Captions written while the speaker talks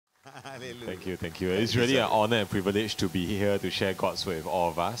Thank you, thank you. It's really an honor and privilege to be here to share God's word with all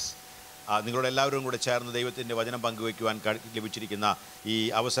of us. നിങ്ങളോട് എല്ലാവരും കൂടെ ചേർന്ന് ദൈവത്തിൻ്റെ വചനം പങ്കുവയ്ക്കുവാൻ ലഭിച്ചിരിക്കുന്ന ഈ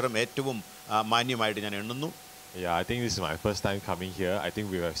അവസരം ഏറ്റവും മാന്യമായിട്ട് ഞാൻ എണ്ണുന്നു. Yeah, I think this is my first time coming here. I think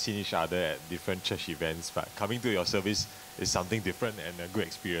we have seen each other at different church events, but coming to your service is something different and a good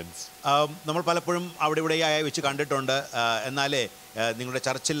experience. നമ്മൾ പലപ്പോഴും അവിടെ ഇവിടെയായി വെച്ച് കണ്ടിട്ടുണ്ട്. എന്നാലേ നിങ്ങളുടെ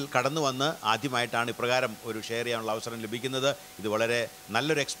ചർച്ചിൽ കടന്നു വന്ന് ആദ്യമായിട്ടാണ് ഇപ്രകാരം ഒരു ഷെയർ ചെയ്യാനുള്ള അവസരം ലഭിക്കുന്നത്. ഇത് വളരെ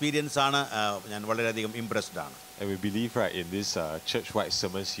നല്ലൊരു എക്സ്പീരിയൻസ് ആണ്. ഞാൻ വളരെയധികം ഇംപ്രസ്ഡ് ആണ്. And we believe, right, in this church-wide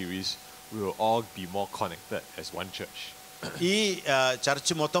sermon series, we will all be more connected as one church. ഈ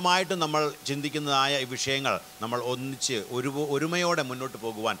ചർച്ച് മൊത്തമായിട്ട് നമ്മൾ ചിന്തിക്കുന്നതായ ഈ വിഷയങ്ങൾ നമ്മൾ ഒന്നിച്ച് ഒരുമയോടെ മുന്നോട്ട്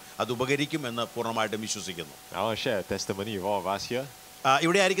പോകുവാൻ അത് ഉപകരിക്കും എന്ന് പൂർണ്ണമായിട്ടും വിശ്വസിക്കുന്നു. I want to share a testimony with all of us here.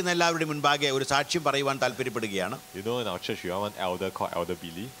 ഇവിടെ ആയിരിക്കുന്ന എല്ലാവരുടെയും മുൻപാകെ ഒരു സാക്ഷ്യം പറയുവാൻ താല്പര്യപ്പെടുകയാണ്. You know, in our church, we have one elder called Elder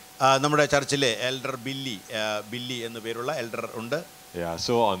Billy. നമ്മുടെ ചർച്ചിലെ എൽഡർ ബില്ലി എന്ന പേരുള്ള എൽഡർ ഉണ്ട്. Yeah,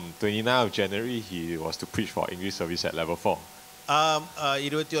 so on 29th of January, he was to preach for English service at level 4.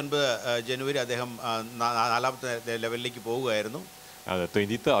 29 ജനുവരി അദ്ദേഹം 4ാമത്തെ ലെവലിലേക്ക് പോവുകയായിരുന്നു. On the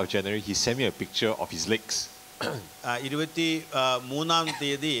 23rd of January, he sent me a picture of his legs. 23-ാം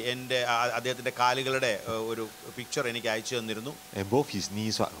തീയതി അദ്ദേഹത്തിന്റെ കാലുകളുടെ ഒരു picture എനിക്ക് അയച്ചു തന്നിരുന്നു. And both his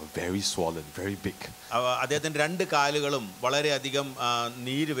knees were very swollen, very big. അദ്ദേഹത്തിന്റെ രണ്ട് കാലുകളും വളരെയധികം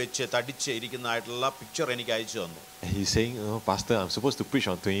നീര് വെച്ച് തടിച്ച് ഇരിക്കുന്നതായിട്ടുള്ള പിക്ചർ എനിക്ക് അയച്ചു തന്നു. He's saying, "Oh, Pastor, I'm supposed to preach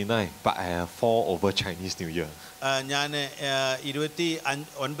on 29, but I have fall over Chinese New Year." ഞാൻ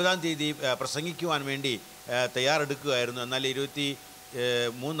 29-ാം തീയതി പ്രസംഗിക്കുവാൻ വേണ്ടി തയ്യാറെടുക്കുകയായിരുന്നു. എന്നാൽ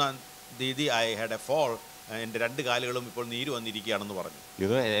 23-ാം തീയതി I had a fall. എൻ്റെ രണ്ട് കാലുകളും ഇപ്പോൾ നീര് വന്നിരിക്കുകയാണെന്ന് പറഞ്ഞു. You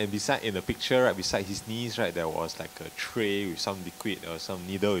know, and beside in the picture, right beside his knees, right, there was like a tray with some liquid or some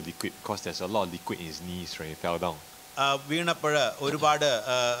needle with liquid, because there's a lot of liquid in his knees when he fell down. വീണപ്പോൾ ഒരുപാട്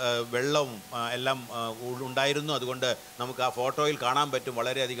വെള്ളവും എല്ലാം ഉണ്ടായിരുന്നു. അതുകൊണ്ട് നമുക്ക് ആ ഫോട്ടോയിൽ കാണാൻ പറ്റും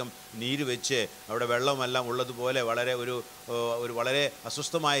വളരെയധികം നീര് വെച്ച് അവിടെ വെള്ളമെല്ലാം ഉള്ളതുപോലെ വളരെ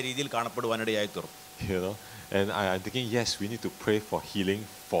അസ്വസ്ഥമായ രീതിയിൽ കാണപ്പെടുവാനിടയായി തീർന്നു. You know, and I'm thinking, yes, we need to pray for healing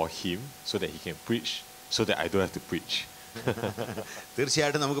for him so that he can preach, so that I don't have to preach.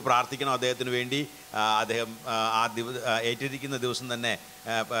 തീർച്ചയായിട്ടും നമുക്ക് പ്രാർത്ഥിക്കണം അദ്ദേഹത്തിന് വേണ്ടി. അദ്ദേഹം ഏറ്റിരിക്കുന്ന ദിവസം തന്നെ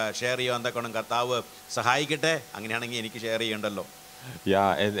ഷെയർ ചെയ്യാൻ തക്കോണം കർത്താവ് സഹായിക്കട്ടെ. അങ്ങനെയാണെങ്കിൽ എനിക്ക് share ചെയ്യണ്ടല്ലോ. Yeah,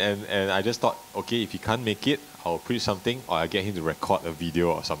 and I just thought, okay, if he can't make it, I'll preach something, or I'll get him to record a video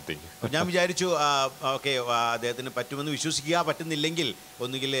or something. ഞാൻ വിചാരിച്ചു ഓക്കെ അദ്ദേഹത്തിന് പറ്റുമെന്ന് വിശ്വസിക്കുക. പറ്റുന്നില്ലെങ്കിൽ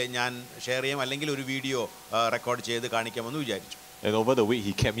ഒന്നുകിൽ ഞാൻ ഷെയർ ചെയ്യാം, അല്ലെങ്കിൽ ഒരു വീഡിയോ റെക്കോർഡ് ചെയ്ത് കാണിക്കാമെന്ന് വിചാരിച്ചു. And over the week,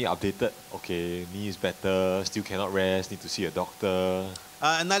 he kept me updated. Okay, knee is better, still cannot rest, need to see a doctor.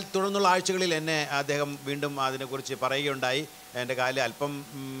 എന്നാൽ തുടർന്നുള്ള ആഴ്ചകളിൽ എന്നെ അദ്ദേഹം വീണ്ടും അതിനെക്കുറിച്ച് പറയുകയുണ്ടായി. എൻ്റെ കാല് അല്പം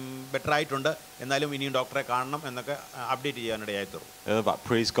ബെറ്റർ ആയിട്ടുണ്ട്, എന്നാലും ഇനിയും ഡോക്ടറെ കാണണം എന്നൊക്കെ അപ്ഡേറ്റ് ചെയ്യാനിടയായി തീർന്നു. But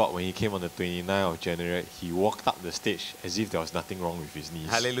praise God, when he came on the 29th of January, he walked up the stage as if there was nothing wrong with his knees.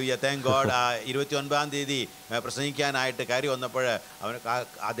 Hallelujah, thank God. 29-ാം തീയതി പ്രസംഗിക്കാനായിട്ട് കയറി വന്നപ്പോൾ അവന്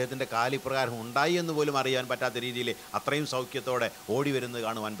അദ്ദേഹത്തിൻ്റെ കാല് ഇപ്രകാരം ഉണ്ടായി എന്ന് പോലും അറിയാൻ പറ്റാത്ത രീതിയിൽ അത്രയും സൗഖ്യത്തോടെ ഓടി വരുന്നത്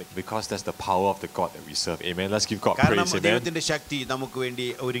കാണുവാൻ പറ്റും. Because that's the power of the God that we serve. Amen. Let's give God കാരണം praise. Amen. ദൈവത്തിന്റെ ശക്തി നമുക്ക് വേണ്ടി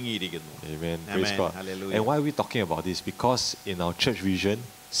ഒരുങ്ങിയിരിക്കുന്നു. Amen. Praise God. Hallelujah. And why are we talking about this? Because in our church vision,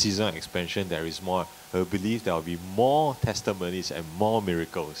 season of expansion, there is more. I believe there will be more testimonies and more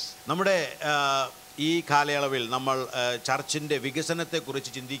miracles. നമ്മുടെ ഈ കാലയളവിൽ നമ്മൾ ചർച്ചിൻ്റെ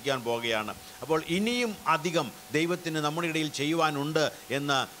വികസനത്തെക്കുറിച്ച് ചിന്തിക്കാൻ പോകുകയാണ്. അപ്പോൾ ഇനിയും അധികം ദൈവത്തിന് നമ്മുടെ ഇടയിൽ ചെയ്യുവാനുണ്ട്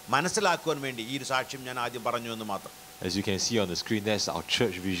എന്ന് മനസ്സിലാക്കുവാൻ വേണ്ടി ഈ ഒരു സാക്ഷ്യം ഞാൻ ആദ്യം പറഞ്ഞു എന്ന് മാത്രം. As you can see on the screen, that's our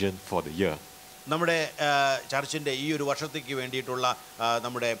church vision for the year. നമ്മുടെ ചർച്ചിൻ്റെ ഈ ഒരു വർഷത്തേക്ക് വേണ്ടിയിട്ടുള്ള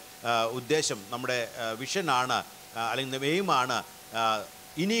നമ്മുടെ ഉദ്ദേശം, നമ്മുടെ വിഷനാണ്, അല്ലെങ്കിൽ എയിമാണ്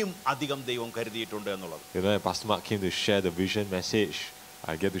ഇനിയും അധികം ദൈവം കരുതിയിട്ടുണ്ട് എന്നുള്ളത്. You know, Pastor Mark came to share the vision message.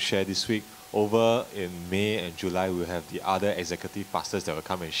 I get to share this week. Over in May and July, we'll have the other executive pastors that will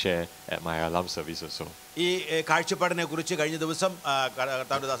come and share at Malayalam service also. ഈ കാഴ്ചപ്പാടിനെ കുറിച്ച് കഴിഞ്ഞ ദിവസം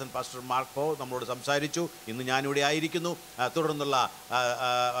കർത്താവിന്റെ ദാസൻ pastor Marco നമ്മളോട് സംസാരിച്ചു. ഇന്ന് ഞാനിവിടെ ആയിരിക്കുന്നു. തുടർന്നുള്ള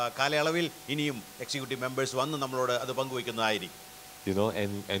കാലയളവിൽ ഇനിയും എക്സിക്യൂട്ടീവ് മെമ്പേഴ്സ് വന്ന് നമ്മളോട് അത് പങ്കുവയ്ക്കുന്നതായിരിക്കും. You know,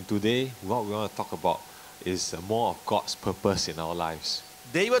 and today what we want to talk about is more of God's purpose in our lives.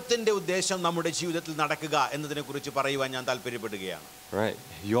 ദൈവത്തിന്റെ ഉദ്ദേശം നമ്മുടെ ജീവിതത്തിൽ നടക്കുക എന്നതിനെ കുറിച്ച് പറയുവാൻ ഞാൻ താല്പര്യപ്പെടുകയാണ്. Right,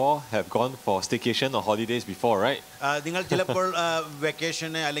 you all have gone for staycation or holidays before, right? നിങ്ങൾ ചിലപ്പോൾ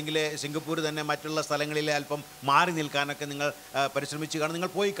വെക്കേഷന് അല്ലെങ്കിൽ സിംഗപ്പൂർ തന്നെ മറ്റുള്ള സ്ഥലങ്ങളിൽ അല്പം മാറി നിൽക്കാനൊക്കെ നിങ്ങൾ പരിശ്രമിച്ചു കാണും,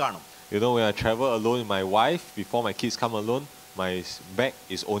 നിങ്ങൾ പോയി കാണും. You know, when I travel alone with my wife, before my kids come alone, my bag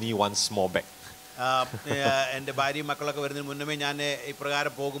is only one small bag. എൻ്റെ ഭാര്യയും മക്കളൊക്കെ വരുന്നതിന് മുന്നമേ ഞാൻ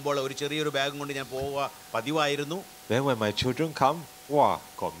ഇപ്രകാരം പോകുമ്പോൾ ഒരു ചെറിയൊരു ബാഗും കൊണ്ട് ഞാൻ പോവുക പതിവായിരുന്നു. Then when my children come, wow,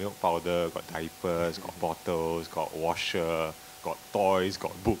 got milk powder, got diapers, got bottles, got washer, got toys,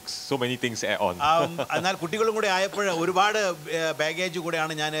 got books, so many things add on. എന്നാൽ കുട്ടികളും കൂടെ ആയപ്പോൾ ഒരുപാട് ബാഗേജ്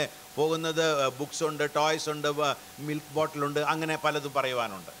കൂടെയാണ് ഞാൻ പോകുന്നത്. ബുക്സ് ഉണ്ട്, ടോയ്സ് ഉണ്ട്, മിൽക്ക് ബോട്ടിൽ ഉണ്ട്, അങ്ങനെ പലതും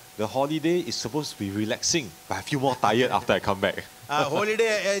പറയുവാനുണ്ട്. The holiday is supposed to be relaxing, but I feel more tired after I come back. Holiday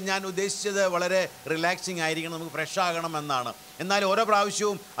ഞാൻ ഉദ്ദേശിച്ചത് വളരെ റിലാക്സിങ് ആയിരിക്കണം, നമുക്ക് ഫ്രഷ് ആകണം എന്നാണ്. എന്നാൽ ഓരോ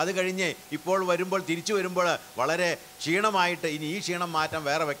പ്രാവശ്യവും അത് കഴിഞ്ഞ് ഇപ്പോൾ വരുമ്പോൾ, തിരിച്ചു വരുമ്പോൾ വളരെ ക്ഷീണമായിട്ട് ഇനി ഈ ക്ഷീണം മാറ്റാൻ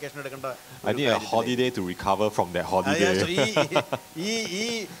വേറെ വെക്കേഷൻ എടുക്കേണ്ട. I need a holiday to recover from that holiday. ഈ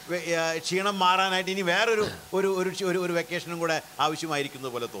ക്ഷീണം മാറാനായിട്ട് ഇനി വേറൊരു ഒരു വെക്കേഷനും കൂടെ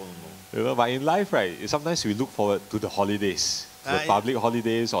ആവശ്യമായിരിക്കുന്നത് പോലെ തോന്നുന്നു. But in life, right, sometimes we look forward to the holidays, to the public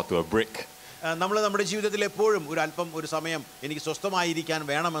holidays or to a break. നമ്മൾ നമ്മുടെ ജീവിതത്തിൽ എപ്പോഴും ഒരു സമയം എനിക്ക് സ്വസ്ഥമായിരിക്കാൻ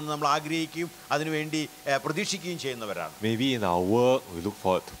വേണമെന്ന് നമ്മൾ ആഗ്രഹിക്കുകയും അതിനുവേണ്ടി പ്രതീക്ഷിക്കുകയും ചെയ്യുന്നവരാണ്. Maybe in our work we look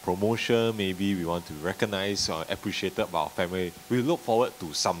forward to promotion, maybe we want to be recognized or appreciated by our family. We look forward to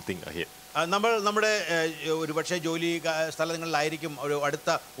something ahead. നമ്മൾ നമ്മുടെ ഒരുപക്ഷെ ജോലി സ്ഥലങ്ങളിലായിരിക്കും ഒരു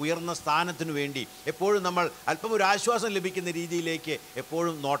അടുത്ത ഉയർന്ന സ്ഥാനത്തിനു വേണ്ടി എപ്പോഴും നമ്മൾ അല്പം ഒരു ആശ്വാസം ലഭിക്കുന്ന രീതിയിലേക്ക്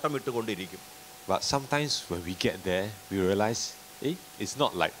എപ്പോഴും നോട്ടം ഇട്ടുകൊണ്ടിരിക്കും. But sometimes when we get there, we realize, it's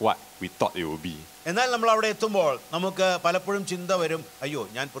not like what we thought it would be. എന്നാൽ നമ്മൾ അവിടെ എത്തുമ്പോൾ നമുക്ക് പലപ്പോഴും ചിന്ത വരും, അയ്യോ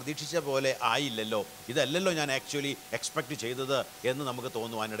ഞാൻ പ്രതീക്ഷിച്ച പോലെ ആയില്ലല്ലോ, ഇതല്ലല്ലോ ഞാൻ ആക്ച്വലി എക്സ്പെക്ട് ചെയ്തത് എന്ന് നമുക്ക്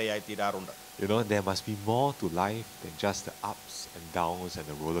തോന്നുവാനിടയായി തീരാറുണ്ട്. You know, there must be more to life than just the ups and downs and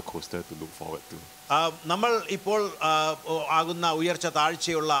the roller coaster to look forward to. നമ്മൾ ഇപ്പോൾ ആകുന്ന ഉയർച്ച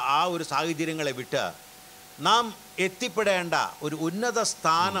താഴ്ചയുള്ള ആ ഒരു സാഹചര്യങ്ങളെ വിട്ട് നാം എത്തിപ്പെടേണ്ട ഒരു ഉന്നത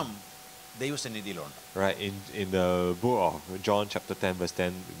സ്ഥാനം ദൈവസന്നിധിയിലുണ്ട്. Right, in the book of John chapter 10 verse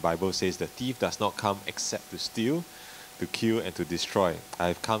 10, the Bible says the thief does not come except to steal, to kill and to destroy. I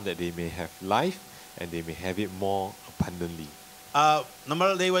have come that they may have life and they may have it more abundantly. നമ്മൾ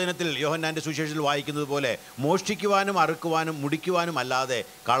ദൈവവചനത്തിൽ യോഹന്നാന്റെ സുവിശേഷത്തിൽ വായിക്കുന്നത് പോലെ മോഷ്ടിക്കുവാനും അറുക്കുവാനും മുടിക്കുവാനും അല്ലാതെ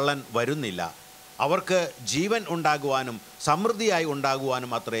കള്ളൻ വരുന്നില്ല, അവർക്ക് ജീവൻ ഉണ്ടാകുവാനും സമൃദ്ധിയായി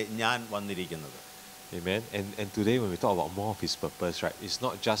ഉണ്ടാകുവാനും അത്രേ ഞാൻ വന്നിരിക്കുന്നത്. Amen. And today when we talk about more of his purpose, right, it's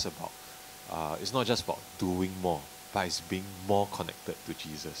not just about doing more, but it's being more connected to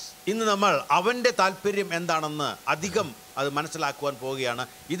Jesus. ഇന്ന് നമ്മൾ അവന്റെ താല്പര്യം എന്താണെന്ന് അധികം അത് മനസ്സിലാക്കുവാൻ പോവുകയാണ്.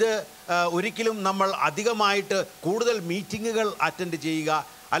 ഇത് ഒരിക്കലും നമ്മൾ അധികമായിട്ട് കൂടുതൽ മീറ്റിങ്ങുകൾ അറ്റൻഡ് ചെയ്യുക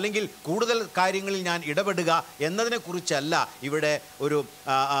അല്ലെങ്കിൽ കൂടുതൽ കാര്യങ്ങളിൽ ഞാൻ ഇടപെടുക എന്നതിനെക്കുറിച്ചല്ല ഇവിടെ ഒരു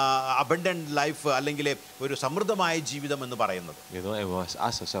അബണ്ടന്റ് ലൈഫ് അല്ലെങ്കിൽ ഒരു സമൃദ്ധമായ ജീവിതം എന്ന് പറയുന്നത്. You know, and we must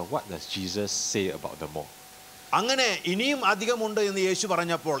ask ourselves, what does Jesus say about the more? അങ്ങനെ ഇനിയും അധികമുണ്ട് എന്ന് യേശു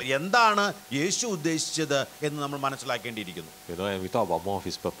പറഞ്ഞപ്പോൾ എന്താണ് യേശു ഉദ്ദേശിച്ചത് എന്ന് നമ്മൾ മനസ്സിലാക്കേണ്ടിയിരിക്കുന്നു. You know, and we talk about more of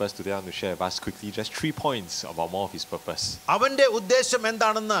his purpose. Today I want to share with us quickly just 3 points about more of his purpose. അവന്റെ ഉദ്ദേശം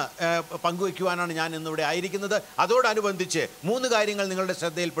എന്താണെന്ന് പങ്കുവയ്ക്കുവാനാണ് ഞാൻ ഇന്നിവിടെ ആയിരിക്കുന്നത്. അതോടനുബന്ധിച്ച് 3 കാര്യങ്ങൾ നിങ്ങളുടെ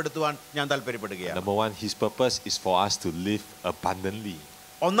ശ്രദ്ധയിൽപ്പെടുത്തുവാൻ ഞാൻ താല്പര്യപ്പെടുകയാണ്. Number 1, his purpose is for us to live abundantly.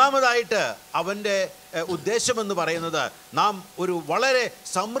 ഒന്നാമതായിട്ട് അവന്റെ ഉദ്ദേശം എന്ന് പറയുന്നത് നാം ഒരു വളരെ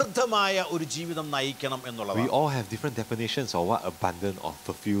സമൃദ്ധമായ ഒരു ജീവിതം നയിക്കണം എന്നുള്ളതാണ്. We all have different definitions of what abundant or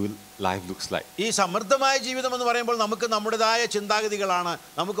fulfilled life looks like. ഈ സമൃദ്ധമായ ജീവിതം എന്ന് പറയുമ്പോൾ നമുക്ക് നമ്മുടേതായ ചിന്താഗതികളാണ്,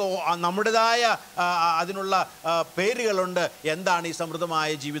 നമുക്ക് നമ്മുടേതായ അതിനുള്ള പേരുകളുണ്ട്. എന്താണ് ഈ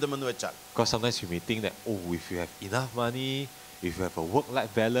സമൃദ്ധമായ ജീവിതം എന്ന് വെച്ചാൽ? Because sometimes you may think that, if you have enough money, if you have a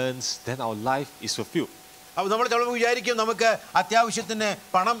work-life balance, then our life is fulfilled. അപ്പോൾ നമ്മൾ ചിലപ്പോൾ വിചാരിക്കും നമുക്ക് അത്യാവശ്യത്തിന്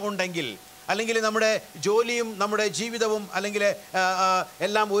പണം ഉണ്ടെങ്കിൽ അല്ലെങ്കിൽ നമ്മുടെ ജോലിയും നമ്മുടെ ജീവിതവും അല്ലെങ്കിൽ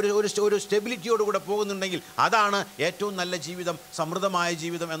എല്ലാം ഒരു സ്റ്റെബിലിറ്റിയോടുകൂടെ പോകുന്നുണ്ടെങ്കിൽ അതാണ് ഏറ്റവും നല്ല ജീവിതം, സമൃദ്ധമായ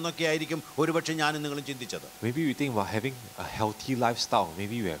ജീവിതം എന്നൊക്കെ ആയിരിക്കും ഒരുപക്ഷെ ഞാനും നിങ്ങളും ചിന്തിച്ചത്. Maybe we think about having a healthy lifestyle.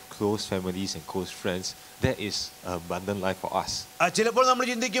 Maybe we have close families and close friends. That is an abundant life for us. ചിലപ്പോൾ നമ്മൾ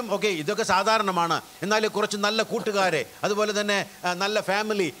ചിന്തിക്കും, ഓക്കെ ഇതൊക്കെ സാധാരണമാണ്, എന്നാൽ കുറച്ച് നല്ല കൂട്ടുകാരെ അതുപോലെ തന്നെ നല്ല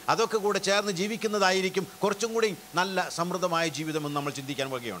ഫാമിലി അതൊക്കെ കൂടെ ചേർന്ന് ജീവിക്കുന്നതായിരിക്കും കുറച്ചും കൂടി നല്ല സമൃദ്ധമായ ജീവിതം എന്ന് നമ്മൾ ചിന്തിക്കാൻ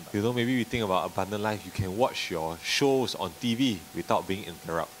വകയുണ്ട്. You know, maybe we think about abundant life. You can watch your shows on TV without being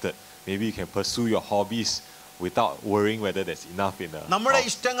interrupted. Maybe you can pursue your hobbies without worrying whether there's enough in the നമ്മുടെ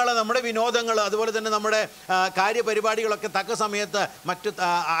ഇഷ്ടങ്ങൾ, നമ്മുടെ വിനോദങ്ങൾ അതുപോലെ തന്നെ നമ്മുടെ കാര്യപരിപാടികളൊക്കെ തക്ക സമയത്ത് മറ്റു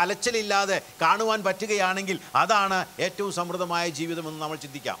അലച്ചിലില്ലാതെ കാണുവാൻ പറ്റുകയാണെങ്കിൽ അതാണ് ഏറ്റവും സമൃദ്ധമായ ജീവിതം എന്ന് നമ്മൾ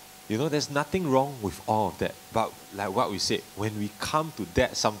ചിന്തിക്കാം. You know, there's nothing wrong with all of that. But like what we said, when we come to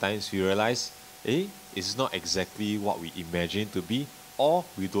that, sometimes we realize, it's not exactly what we imagine to be, or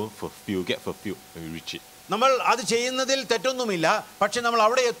we don't get fulfilled when we reach it. നമ്മൾ അത് ചെയ്യുന്നതിൽ തെറ്റൊന്നുമില്ല, പക്ഷെ നമ്മൾ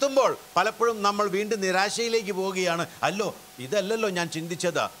അവിടെ എത്തുമ്പോൾ പലപ്പോഴും നമ്മൾ വീണ്ടും നിരാശയിലേക്ക് പോവുകയാണ്. ഇതല്ലല്ലോ ഞാൻ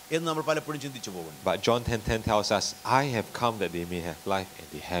ചിന്തിച്ചത് എന്ന് നമ്മൾ പലപ്പോഴും ചിന്തിച്ചു പോകും. But John 10:10 tells us, I have come that they may have life and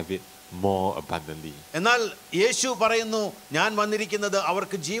they have it more abundantly. എന്നാൽ യേശു പറയുന്നു, ഞാൻ വന്നിരിക്കുന്നത്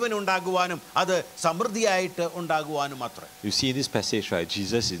അവർക്ക് ജീവൻ ഉണ്ടാകുവാനും അത് സമൃദ്ധിയായിട്ട് ഉണ്ടാകുവാനും മാത്രം. You see in this passage, right,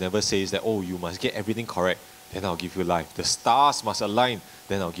 Jesus never says that, you must get everything correct, then I'll give you life. The stars must align,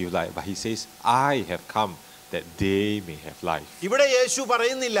 then I'll give you life. But he says, I have come that they may have life. ഇവിടെ യേശു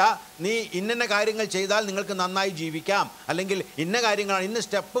പറയുന്നില്ല നീ ഇന്ന കാര്യങ്ങൾ ചെയ്താൽ നിങ്ങൾക്ക് നന്നായി ജീവിക്കാം, അല്ലെങ്കിൽ ഇന്ന കാര്യങ്ങളാണ്, ഇന്ന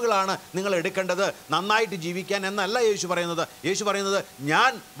സ്റ്റെപ്പുകളാണ് നിങ്ങൾ എടുക്കേണ്ടത് നന്നായിട്ട് ജീവിക്കാൻ എന്നല്ല യേശു പറയുന്നത്. യേശു പറയുന്നത്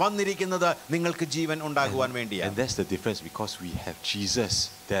ഞാൻ വന്നിരിക്കുന്നത് നിങ്ങൾക്ക് ജീവൻ ഉണ്ടാകുവാൻ വേണ്ടിയാണ്. And that's the difference, because we have Jesus,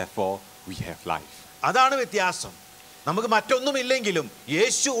 therefore we have life. അതാണ് വ്യത്യാസം. നമുക്ക് മറ്റൊന്നുമില്ലെങ്കിലും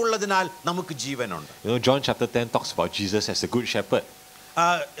യേശു ഉള്ളതിനാൽ നമുക്ക് ജീവനുണ്ട്. You know, John chapter 10 talks about Jesus as a good shepherd.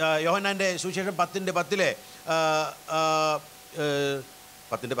 യോഹന്നാന്റെ സുവിശേഷം 10:10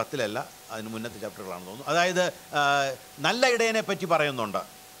 10:10 അതിന് മുന്നത്തെ ചാപ്റ്ററുകളാണെന്ന് തോന്നുന്നു. അതായത് നല്ല ഇടയനെ പറ്റി പറയുന്നുണ്ട്.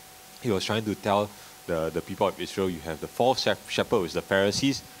 He was trying to tell the people of Israel, you have the false shepherd, who is the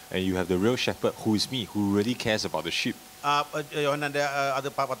Pharisees, and you have the real shepherd, who is me, who really cares about the sheep. യോഹന്നാന്റെ അത്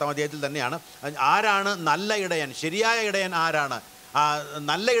 10-ാം അധ്യായത്തിൽ തന്നെയാണ്. ആരാണ് നല്ല ഇടയൻ, ശരിയായ ഇടയൻ ആരാണ്?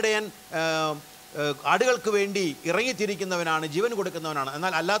 നല്ല ഇടയൻ ആടുകൾക്ക് വേണ്ടി ഇറങ്ങിത്തിരിക്കുന്നവനാണ്, ജീവൻ കൊടുക്കുന്നവനാണ്.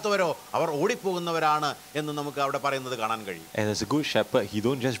 എന്നാൽ അല്ലാത്തവരോ അവർ ഓടിപ്പോകുന്നവരാണ് എന്ന് നമുക്ക് അവിടെ പറയുന്നത് കാണാൻ കഴിയും. And as a good shepherd, he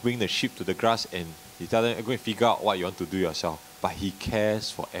don't just bring the sheep to the grass and he tell them, go and figure out what you want to do yourself, but he cares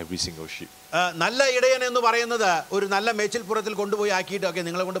for every single sheep. നല്ല ഇടയൻ എന്ന് പറയുന്നത് ഒരു നല്ല മേച്ചിൽപ്പുറത്തിൽ കൊണ്ടുപോയി ആക്കിയിട്ടൊക്കെ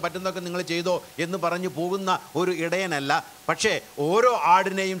നിങ്ങളെ കൊണ്ട് പറ്റുന്നതൊക്കെ നിങ്ങൾ ചെയ്തോ എന്ന് പറഞ്ഞു പോകുന്ന ഒരു ഇടയനല്ല. പക്ഷേ ഓരോ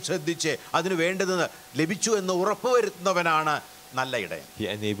ആടിനെയും ശ്രദ്ധിച്ച് അതിന് വേണ്ടത് ലഭിച്ചു എന്ന് ഉറപ്പുവരുത്തുന്നവനാണ് നല്ല ഇടയൻ. He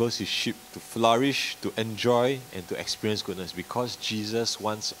enables his sheep to flourish, to enjoy and to experience goodness, because Jesus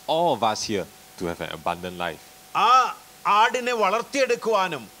wants all of us here to have an abundant life. ആ ആടിനെ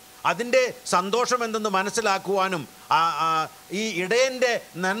വളർത്തിയെടുക്കുവാനും അതിൻ്റെ സന്തോഷം എന്തെന്ന് മനസ്സിലാക്കുവാനും ഈ ഇടയൻ്റെ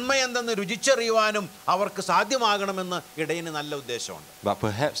നന്മ എന്തെന്ന് രുചിച്ചറിയുവാനും അവർക്ക് സാധ്യമാകണമെന്ന് ഇടയന് നല്ല ഉദ്ദേശമുണ്ട്. But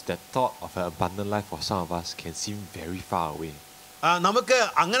perhaps that thought of an abundant life for some of us can seem very far away. നമുക്ക്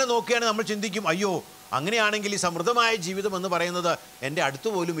അങ്ങനെ നോക്കിയാണെങ്കിൽ നമ്മൾ ചിന്തിക്കും, അയ്യോ അങ്ങനെയാണെങ്കിൽ ഈ സമൃദ്ധമായ ജീവിതം എന്ന് പറയുന്നത് എൻ്റെ അടുത്ത്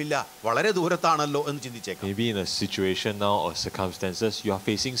പോലുമില്ല, വളരെ ദൂരത്താണല്ലോ എന്ന് ചിന്തിച്ചേക്കാം. Maybe in a situation now or circumstances you are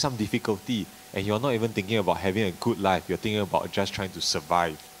facing some difficulty and you're not even thinking about having a good life, you're thinking about just trying to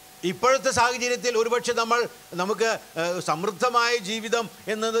survive. ഇപ്പോഴത്തെ സാഹചര്യത്തിൽ ഒരുപക്ഷെ നമുക്ക് സമൃദ്ധമായ ജീവിതം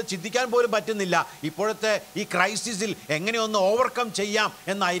എന്നത് ചിന്തിക്കാൻ പോലും പറ്റുന്നില്ല. ഇപ്പോഴത്തെ ഈ ക്രൈസിസിൽ എങ്ങനെ ഒന്ന് ഓവർകം ചെയ്യാം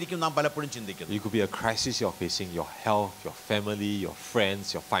എന്നായിരിക്കും നാം പലപ്പോഴും ചിന്തിക്കുന്നത്. It could be a crisis you're facing, your health, your family, your friends,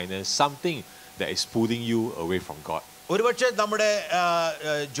 your finance, something that is pulling you away from God. ഒരുപക്ഷെ നമ്മുടെ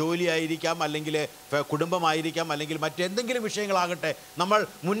ജോലി ആയിരിക്കാം, അല്ലെങ്കിൽ കുടുംബമായിരിക്കാം, അല്ലെങ്കിൽ മറ്റെന്തെങ്കിലും വിഷയങ്ങളാകട്ടെ, നമ്മൾ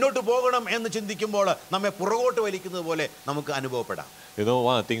മുന്നോട്ട് പോകണം എന്ന് ചിന്തിക്കുമ്പോൾ നമ്മെ പുറകോട്ട് വലിക്കുന്നത് പോലെ നമുക്ക് അനുഭവപ്പെടാം. You know,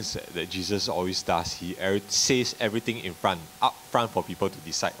 one of the things that Jesus always does, he says everything up front for people to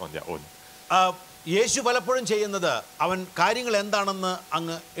decide on their own. യേശു പലപ്പോഴും ചെയ്യുന്നത് അവൻ കാര്യങ്ങൾ എന്താണെന്ന്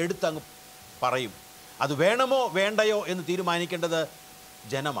അങ്ങ് പറയും. അത് വേണമോ വേണ്ടയോ എന്ന് തീരുമാനിക്കേണ്ടത്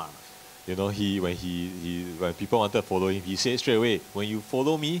ജനമാണ്. You know, when people wanted to follow him, he said straight away, when you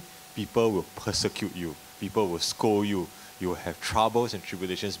follow me, people will persecute you, people will scold you, you will have troubles and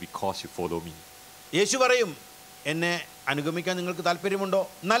tribulations because you follow me. യേശു പറയും, എന്നെ അനുഗമിക്കാൻ നിങ്ങൾക്ക് താല്പര്യമുണ്ടോ?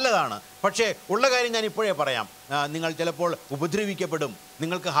 നല്ലതാണ്. പക്ഷേ ഉള്ള കാര്യം ഞാൻ ഇപ്പോഴേ പറയാം, നിങ്ങൾ ചിലപ്പോൾ ഉപദ്രവിക്കപ്പെടും,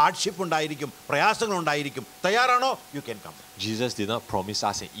 നിങ്ങൾക്ക് ഹാർഡ്ഷിപ്പ് ഉണ്ടായിരിക്കും, പ്രയാസങ്ങൾ ഉണ്ടായിരിക്കും. തയ്യാറാണോ? You can come. Jesus did not promise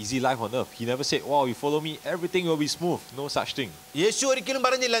us an easy life on earth. He never said, wow, you follow me, everything will be smooth. No such thing. യേശു ഒരിക്കലും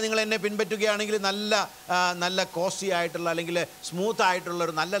പറഞ്ഞില്ല നിങ്ങൾ എന്നെ പിൻപറ്റുകയാണെങ്കിൽ നല്ല കോസ്റ്റ്ലി ആയിട്ടുള്ള അല്ലെങ്കിൽ സ്മൂത്ത് ആയിട്ടുള്ള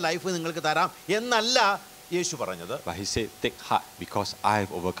ഒരു നല്ല ലൈഫ് നിങ്ങൾക്ക് തരാം എന്നല്ല യേശു പറഞ്ഞത്. But he said, take heart, because I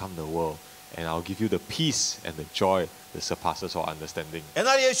have overcome the world, and I'll give you the peace and the joy that surpasses all understanding.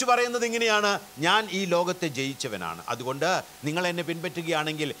 എന്നാൽ യേശു പറയുന്നത് ഇങ്ങനെയാണ്, ഞാൻ ഈ ലോകത്തെ ജയിച്ചവനാണ്, അതുകൊണ്ട് നിങ്ങൾ എന്നെ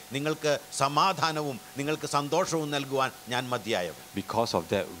പിൻപറ്റുകയാണെങ്കിൽ നിങ്ങൾക്ക് സമാധാനവും നിങ്ങൾക്ക് സന്തോഷവും നൽകുവാൻ ഞാൻ മതിയായവൻ. Because of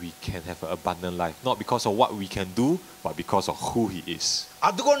that we can have an abundant life, not because of what we can do, but because of who he is.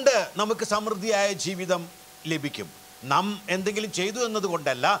 അതുകൊണ്ട് നമുക്ക് സമൃദ്ധിയായ ജീവിതം ലഭിക്കും. നാം എന്തെങ്കിലും ചെയ്തു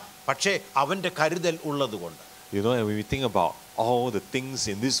എന്നതുകൊണ്ടല്ല, പക്ഷേ അവൻ്റെ കരുതൽ ഉള്ളതുകൊണ്ട്. You know, and when we think about all the things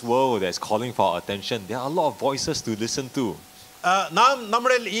in this world that's calling for our attention, there are a lot of voices to listen to. നാം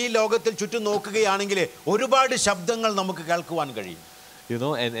നമ്മുടെ ഈ ലോകത്തിൽ ചുറ്റും നോക്കുകയാണെങ്കിൽ ഒരുപാട് ശബ്ദങ്ങൾ നമുക്ക് കേൾക്കുവാൻ കഴിയും. You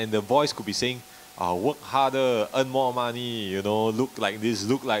know, and the voice could be saying, work harder, earn more money, you know, look like this,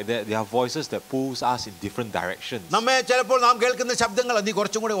 look like that. There are voices that pulls us in different directions. നമ്മെ ചിലപ്പോൾ നാം കേൾക്കുന്ന ശബ്ദങ്ങൾ, നീ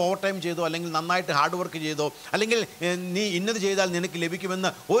കുറച്ചും കൂടി ഓവർ ടൈം ചെയ്തോ, അല്ലെങ്കിൽ നന്നായിട്ട് ഹാർഡ് വർക്ക് ചെയ്തോ, അല്ലെങ്കിൽ നീ ഇന്നത് ചെയ്താൽ നിനക്ക്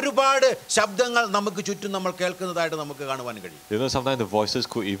ലഭിക്കുമെന്ന് ഒരുപാട് ശബ്ദങ്ങൾ നമുക്ക് ചുറ്റും നമ്മൾ കേൾക്കുന്നതായിട്ട് നമുക്ക് കാണുവാൻ കഴിയും. You know, sometimes the voices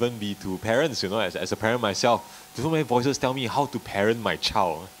could even be to parents. You know, as a parent myself, so many voices tell me how to parent my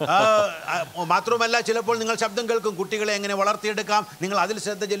child. മാത്രമല്ല ചിലപ്പോൾ നിങ്ങൾ ശബ്ദം കേൾക്കും, കുട്ടികളെ എങ്ങനെ വളർത്തിയെടുക്കാം, നിങ്ങൾ അതിൽ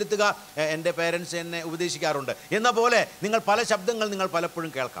ശ്രദ്ധ ചെലുത്തുക. എൻ്റെ പേരൻസ് എന്നെ ഉപദേശിക്കാറുണ്ട് എന്ന പോലെ നിങ്ങൾ പല ശബ്ദങ്ങൾ നിങ്ങൾ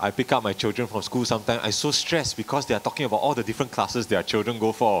പലപ്പോഴും കേൾക്കാം. I pick up my children from school sometimes. I'm so stressed because they are talking about all the different classes their children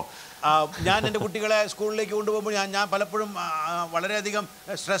go for. ഞാൻ എൻ്റെ കുട്ടികളെ സ്കൂളിലേക്ക് കൊണ്ടുപോകുമ്പോൾ ഞാൻ പലപ്പോഴും വളരെയധികം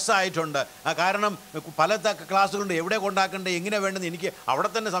സ്ട്രെസ് ആയിട്ടുണ്ട്. കാരണം പല ക്ലാസ്സുകളുണ്ട്, എവിടെ കൊണ്ടാക്കണ്ടേ, എങ്ങനെ വേണ്ടെന്ന് എനിക്ക് അവിടെ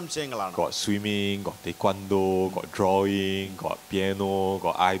തന്നെ സംശയങ്ങളാണ്. Got swimming, got taekwondo, got drawing, got piano,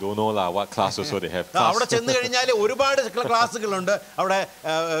 got I don't know lah what class also they have. അവിടെ ചെന്ന് കഴിഞ്ഞാൽ ഒരുപാട് ക്ലാസ്സുകളുണ്ട്. അവിടെ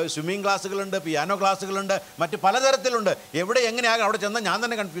സ്വിമ്മിങ് ക്ലാസ്സുകളുണ്ട്, പിയാനോ ക്ലാസ്സുകളുണ്ട്, മറ്റ് പലതരത്തിലുണ്ട്. എവിടെ എങ്ങനെയാകും അവിടെ ചെന്നാൽ ഞാൻ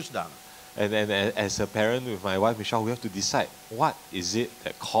തന്നെ കൺഫ്യൂസ്ഡ് ആണ്. And as a parent with my wife Michelle, we have to decide what is it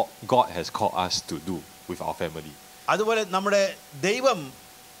that God has called us to do with our family. അതുപോലെ നമ്മുടെ ദൈവം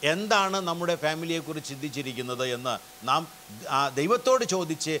എന്താണ് നമ്മുടെ ഫാമിലിയെക്കുറിച്ച് ചിന്തിച്ചിരിക്കുന്നത് എന്ന് നാം ദൈവത്തോട്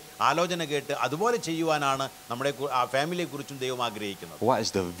ചോദിച്ച് ആലോചന കേട്ട് അതുപോലെ ചെയ്യുവാനാണ് നമ്മുടെ ഫാമിലിയെക്കുറിച്ചും ദൈവം ആഗ്രഹിക്കുന്നത്. What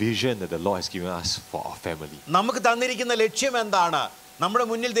is the vision that the Lord has given us for our family? നമുക്ക് തന്നിരിക്കുന്ന ലക്ഷ്യം എന്താണ്, നമ്മുടെ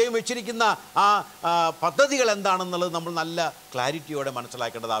മുന്നിൽ ദൈവം വെച്ചിരിക്കുന്ന ആ പദ്ധതികൾ എന്താണെന്നുള്ളത് നമ്മൾ നല്ല ക്ലാരിറ്റിയോടെ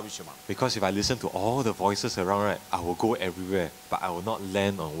മനസ്സിലാക്കേണ്ടത് ആവശ്യമാണ്. Because if I listen to all the voices around, right, I will go everywhere, but I will not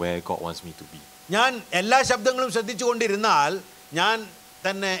land on where God wants me to be. ഞാൻ എല്ലാ ശബ്ദങ്ങളും ശ്രദ്ധിച്ചുകൊണ്ടിരുന്നാൽ ഞാൻ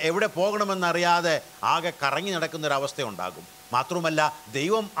തന്നെ എവിടെ പോകണമെന്നറിയാതെ ആകെ കറങ്ങി നടക്കുന്ന ഒരു അവസ്ഥ ഉണ്ടാകും. മാത്രമല്ല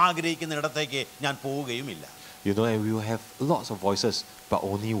ദൈവം ആഗ്രഹിക്കുന്ന ഇടത്തേക്ക് ഞാൻ പോവുകയുമില്ല. You know, and we will have lots of voices, but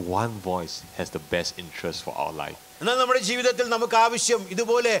only one voice has the best interest for our life. എന്നാൽ നമ്മുടെ ജീവിതത്തിൽ നമുക്ക് ആവശ്യം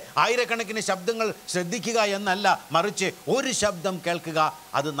ഇതുപോലെ ആയിരക്കണക്കിന് ശബ്ദങ്ങൾ ശ്രദ്ധിക്കുക എന്നല്ല, മറിച്ച് ഒരു ശബ്ദം കേൾക്കുക,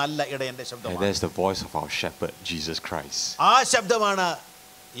 അത് നല്ല ഇടയന്റെ ശബ്ദമാണ്. And that's the voice of our shepherd, Jesus Christ. ആ ശബ്ദമാണ്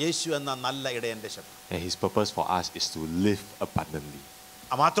യേശു എന്ന നല്ല ഇടയന്റെ ശബ്ദം. And his purpose for us is to live abundantly.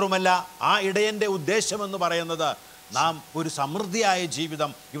 മാത്രമല്ല ആ ഇടയന്റെ ഉദ്ദേശം എന്ന് പറയുന്നത് നാം ഒരു സമൃദ്ധിയായ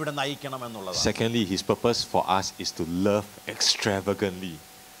ജീവിതം ഇവിടെ നയിക്കണം എന്നുള്ളതാണ്. Secondly, his purpose for us is to love extravagantly.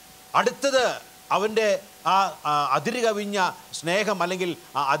 അടുത്തത് അവൻ്റെ ആ അതിരുകവിഞ്ഞ സ്നേഹം, അല്ലെങ്കിൽ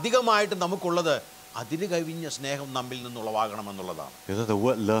അധികമായിട്ട് നമുക്കുള്ളത് അതിരുകവിഞ്ഞ സ്നേഹം നമ്മിൽ നിന്നുളവാകണമെന്നുള്ളതാണ്. You know, the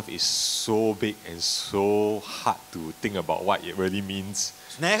word love is so big and so hard to think about what it really means.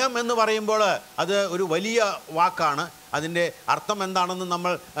 സ്നേഹം എന്ന് പറയുമ്പോൾ അത് ഒരു വലിയ വാക്കാണ്. അതിൻ്റെ അർത്ഥം എന്താണെന്ന്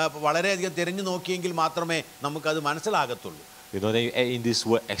നമ്മൾ വളരെയധികം തിരഞ്ഞു നോക്കിയെങ്കിൽ മാത്രമേ നമുക്കത് മനസ്സിലാകത്തുള്ളൂ. You know, then you add in this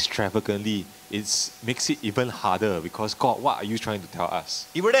word extravagantly, it makes it even harder, because God, what are you trying to tell us?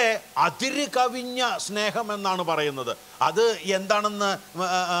 ഇവിടെ അതിര് കവിഞ്ഞ സ്നേഹം എന്നാണ് പറയുന്നത്. അത് എന്താണെന്ന്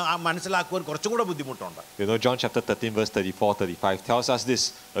മനസ്സിലാക്കുവാൻ കുറച്ചും കൂടെ ബുദ്ധിമുട്ടുണ്ട്. You know, John chapter 13 verse 34-35 tells us this: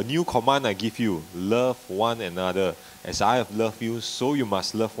 a new command I give you, love one another. As I have loved you, so you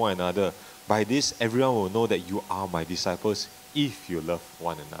must love one another. By this everyone will know that you are my disciples, if you love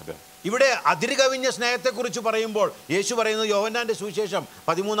one another. ഇവിടെ അതിരുകവിഞ്ഞ സ്നേഹത്തെക്കുറിച്ച് പറയുമ്പോൾ യേശു പറയുന്നത് യോഹന്നാന്റെ സുവിശേഷം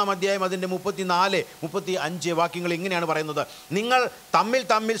 13-ാം അധ്യായം അതിൻ്റെ 34-35 വാക്യങ്ങൾ ഇങ്ങനെയാണ് പറയുന്നത്: നിങ്ങൾ തമ്മിൽ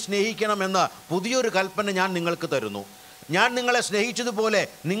തമ്മിൽ സ്നേഹിക്കണമെന്ന് പുതിയൊരു കൽപ്പന ഞാൻ നിങ്ങൾക്ക് തരുന്നു. ഞാൻ നിങ്ങളെ സ്നേഹിച്ചതുപോലെ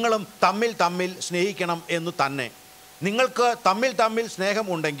നിങ്ങളും തമ്മിൽ തമ്മിൽ സ്നേഹിക്കണം എന്ന് തന്നെ. നിങ്ങൾക്ക് തമ്മിൽ തമ്മിൽ സ്നേഹം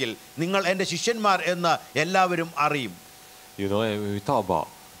ഉണ്ടെങ്കിൽ നിങ്ങൾ എൻ്റെ ശിഷ്യന്മാർ എന്ന് എല്ലാവരും അറിയും. You know, and when we talk about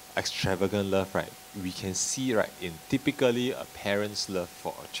extravagant love, right, we can see, right, in typically a parent's love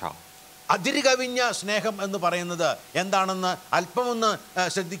for a child. അതിരുകവിഞ്ഞ സ്നേഹം എന്ന് പറയുന്നത് എന്താണെന്ന് അല്പമൊന്ന്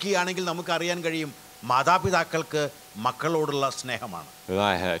ശ്രദ്ധിക്കുകയാണെങ്കിൽ നമുക്ക് അറിയാൻ കഴിയും. മാതാപിതാക്കൾക്ക് മക്കളോടുള്ള സ്നേഹമാണ്. You know,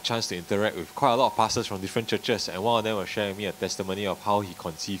 I had a chance to interact with quite a lot of pastors from different churches, and one of them was sharing me a testimony of how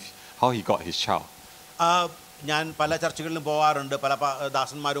he got his child. ഞാൻ പല ചർച്ചകളിലും പോകാറുണ്ട്, പല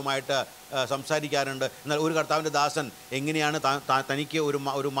ദാസന്മാരുമായിട്ട് സംസാരിക്കാറുണ്ട്. എന്നാൽ ഒരു കർത്താവിൻ്റെ ദാസൻ എങ്ങനെയാണ് തനിക്ക്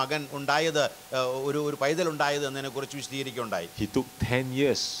ഒരു മകൻ ഉണ്ടായത്, ഒരു പൈതൽ ഉണ്ടായത് എന്നതിനെക്കുറിച്ച് വിശദീകരിക്കുകയുണ്ടായി. He took 10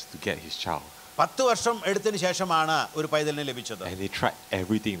 years to get his child. 10 വർഷം എടുത്തതിന് ശേഷമാണ് ഒരു പൈതലിനെ ലഭിച്ചത്. And they tried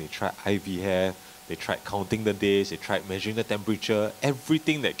everything. They tried IVF, they tried counting the days, they tried measuring the temperature,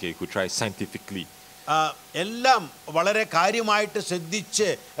 everything that they could try scientifically. എല്ലാം വളരെ കാര്യമായിട്ട് ശ്രദ്ധിച്ച്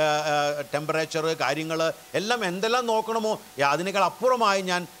ടെമ്പറേച്ചർ കാര്യങ്ങൾ എല്ലാം എന്തെല്ലാം നോക്കണമോ അതിനേക്കാൾ അപ്പുറമായി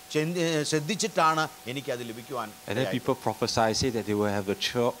ഞാൻ ശ്രദ്ധിച്ചിട്ടാണ് എനിക്കത് ലഭിക്കുവാൻ. And then people prophesy, say that they will have the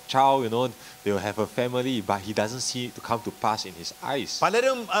child, you know, they will have a family, but he doesn't see it to come to pass in his eyes.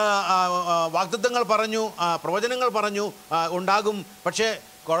 പലരും വാഗ്ദത്തങ്ങൾ പറഞ്ഞു, പ്രവചനങ്ങൾ പറഞ്ഞു ഉണ്ടാകും, പക്ഷേ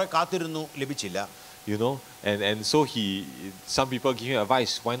കുറെ കാത്തിരുന്നു, ലഭിച്ചില്ല. You know, and so some people give him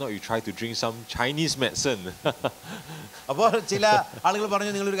advice, why not you try to drink some Chinese medicine? അപ്പോൾ ചില ആളുകൾ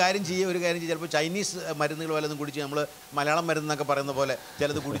പറഞ്ഞു, നിങ്ങളൊരു കാര്യം ചെയ്യുക, ചിലപ്പോൾ ചൈനീസ് മരുന്നുകൾ വല്ലതും കുടിച്ച്, നമ്മൾ മലയാളം മരുന്നൊക്കെ പറയുന്ന പോലെ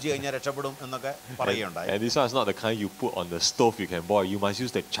ചിലത് കുടിച്ച് കഴിഞ്ഞാൽ രക്ഷപ്പെടും എന്നൊക്കെ പറയുകയുണ്ടായി. And this one is not the kind you put on the stove you can boil. You must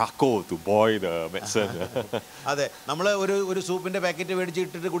use the charcoal to boil the medicine. അതെ, നമ്മൾ ഒരു സൂപ്പിൻ്റെ പാക്കറ്റ് മേടിച്ച്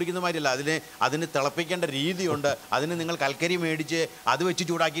ഇട്ടിട്ട് കുടിക്കുന്ന മാതിരിയല്ല. അതിന് തിളപ്പിക്കേണ്ട രീതിയുണ്ട്. അതിന് നിങ്ങൾ കൽക്കരി മേടിച്ച് അത് വെച്ച്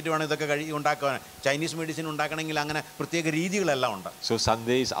ചൂടാക്കിയിട്ട് വേണം ഇതൊക്കെ ഉണ്ടാക്കാൻ. ചൈനീസ് മെഡിസിൻ ഉണ്ടാക്കണമെങ്കിൽ അങ്ങനെ പ്രത്യേക രീതികളെല്ലാം ഉണ്ട്. So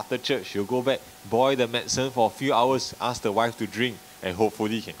Sundays after church, you go back, boil the medicine for a few hours, ask the wife to drink. and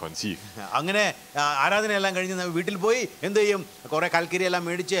hopefully he can conceive. അങ്ങനെ ആരാധനയെല്ലാം കഴിഞ്ഞ് വീട്ടിൽ പോയി എന്ത് ചെയ്യും? കുറേ കൽക്കരിയെല്ലാം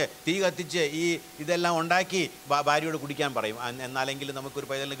മേടിച്ച് തീ കത്തിച്ച് ഇതെല്ലാം ഉണ്ടാക്കി ഭാര്യയോട് കുടിക്കാൻ പറയും. എന്നാലെങ്കിലും നമുക്കൊരു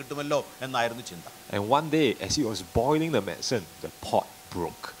പൈതലിന് കിട്ടുമല്ലോ എന്നായിരുന്നു ചിന്ത. And one day, as he was boiling the medicine, the pot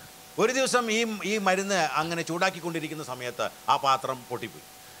broke. ഒരു ദിവസം ഈ മരുന്ന് അങ്ങനെ ചൂടാക്കിക്കൊണ്ടിരിക്കുന്ന സമയത്ത് ആ പാത്രം പൊട്ടിപ്പോയി.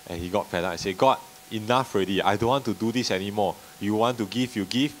 And he got fed up. I said, God, enough already. I don't want to do this anymore. You want to give, you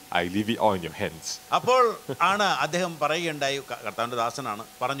give. I leave it all in your hands. അപ്പോൾ ആണ് അദ്ദേഹം പറയുകയുണ്ടായി, കർത്താവിൻ്റെ ദാസനാണ്,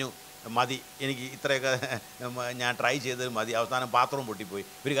 പറഞ്ഞു മതി, എനിക്ക് ഇത്രയൊക്കെ ഞാൻ ട്രൈ ചെയ്തത് മതി, അവസാനം പാത്രവും പൊട്ടിപ്പോയി,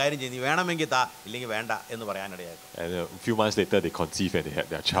 ഒരു കാര്യം ചെയ്ത് നീ വേണമെങ്കിൽ താ, ഇല്ലെങ്കിൽ വേണ്ട എന്ന് പറയാനിടയായി. And a few months later they conceived and they had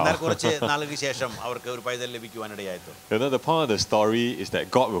their എന്നാൽ child. കുറച്ച് നാളുകൾക്ക് ശേഷം അവർക്ക് ഒരു പൈതൽ ലഭിക്കുവാനിടയായി. You know, the point of the story is that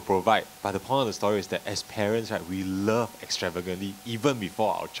God will provide, but the point of the story is that as parents, right, we love extravagantly even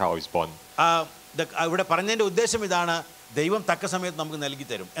before our child is born. ഇവിടെ പറഞ്ഞതിൻ്റെ ഉദ്ദേശം ഇതാണ്, ദൈവം തക്ക സമയത്ത് നമുക്ക് നൽകി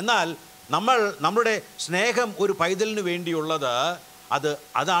തരും. എന്നാൽ നമ്മുടെ സ്നേഹം ഒരു പൈതലിന് വേണ്ടിയുള്ളത്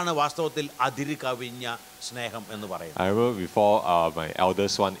അതാണ് വാസ്തവത്തിൽ അതിര് കവിഞ്ഞ സ്നേഹം എന്ന് പറയുന്നത്. I remember before my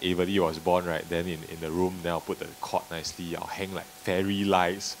eldest one, Avery, was born, right, then in the room, then I'll put the cot nicely, I'll hang like fairy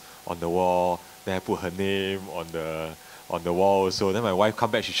lights on the wall, then I put her name on the wall. So then my wife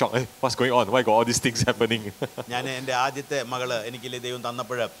come back, she shocked, hey, what's going on? Why got all these things happening? ഞാൻ എൻ്റെ ആദ്യത്തെ മകള് എനിക്കില്ലേ ദൈവം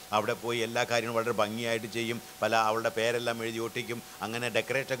തന്നപ്പോൾ അവിടെ പോയി എല്ലാ കാര്യങ്ങളും വളരെ ഭംഗിയായിട്ട് ചെയ്യും, അവളുടെ പേരെല്ലാം എഴുതി ഒട്ടിക്കും, അങ്ങനെ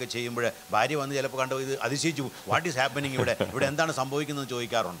ഡെക്കറേറ്റ് ഒക്കെ ചെയ്യുമ്പോൾ ഭാര്യ വന്ന് ചിലപ്പോൾ കണ്ടു ഇത് അതിശയിച്ചു, വാട്ട് ഈസ് ഹാപ്പനിങ്, ഇവിടെ എന്താണ് സംഭവിക്കുന്നത്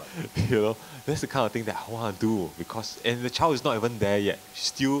ചോദിക്കാറുണ്ട്. You know, that's the kind of thing that I want to do, because and the child is not even there yet, she's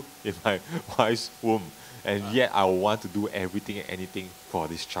still in my wife's womb. And yet I want to do everything and anything for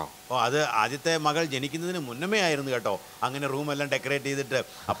this child. അത് ആദ്യത്തെ മകൾ ജനിക്കുന്നതിന് മുന്നമേ ആയിരുന്നു കേട്ടോ, അങ്ങനെ റൂമെല്ലാം decorate ചെയ്തിട്ട്.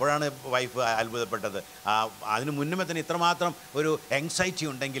 അപ്പോഴാണ് വൈഫ് അത്ഭുതപ്പെട്ടത്. അതിന് മുന്നമേ തന്നെ ഇത്രമാത്രം ഒരു എൻസൈറ്റി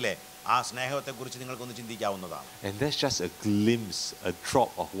ഉണ്ടെങ്കിലേ ആ സ്നേഹത്തെക്കുറിച്ച് നിങ്ങൾക്കൊന്ന് ചിന്തിക്കാവുന്നതാണ്. And that's just a glimpse, a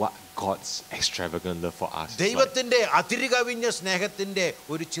drop of what God's extravagant love for us. ദൈവത്തിന്റെ അതിരുകവിഞ്ഞ സ്നേഹത്തിന്റെ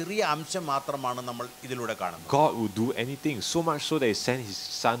ഒരു ചെറിയ അംശം മാത്രമാണ് നമ്മൾ ഇതിലൂടെ കാണുന്നത്. God would do anything, so much so that he sent his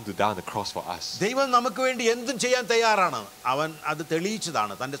son to die on the cross for us. ദൈവം നമുക്ക് വേണ്ടി എന്തും ചെയ്യാൻ തയ്യാറാണ്. അവൻ അത്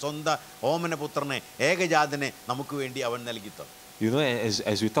തെളിയിച്ചതാണ്. തന്റെ സ്വന്തം ഓമന പുത്രനെ, ഏകജാതനെ നമുക്ക് വേണ്ടി അവൻ നൽകി തന്നു. You know,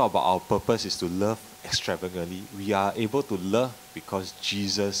 as we talk about our purpose is to love extravagantly, we are able to love because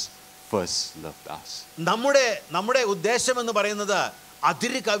Jesus first loved us. നമ്മുടെ ഉദ്ദേശം എന്ന് പറയുന്നത്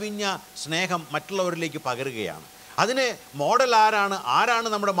അതിര് കവിഞ്ഞ സ്നേഹം മറ്റുള്ളവരിലേക്ക് പകരുകയാണ്. അതിന് മോഡൽ ആരാണ്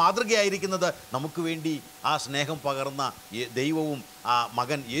നമ്മുടെ മാതൃകയായിരിക്കുന്നത്? നമുക്ക് വേണ്ടി ആ സ്നേഹം പകർന്ന ദൈവവും ആ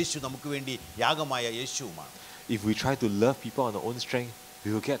മകൻ യേശു, നമുക്ക് വേണ്ടി യാഗമായ യേശുവുമാണ്. If we try to love people on our own strength,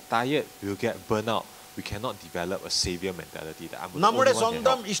 we will get tired, we will get burnt out. We cannot develop a savior mentality that I'm നമ്മുടെ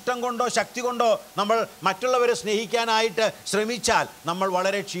സ്വന്തം ഇഷ്ടം കൊണ്ടോ ശക്തി കൊണ്ടോ നമ്മൾ മറ്റുള്ളവരെ സ്നേഹിക്കാനായിട്ട് ശ്രമിച്ചാൽ നമ്മൾ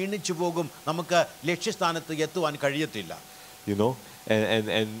വളരെ ക്ഷീണിച്ചു പോകും, നമുക്ക് ലക്ഷ്യസ്ഥാനത്ത് എത്തുവാൻ കഴിയത്തില്ല. You know,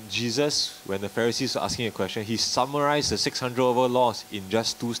 and Jesus, when the Pharisees were asking a question, he summarized the 600 over laws in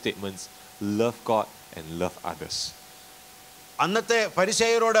just 2 statements: love God and love others. അന്നത്തെ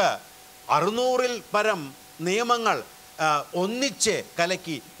ഫരിസേയരോട് 600-ൽ പരം നിയമങ്ങൾ ഒന്നിച്ച്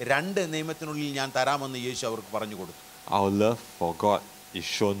കലക്കി 2 നിയമത്തിനുള്ളിൽ ഞാൻ തരാമെന്ന് യേശു അവർക്ക് പറഞ്ഞു കൊടുത്തു. Our love for God is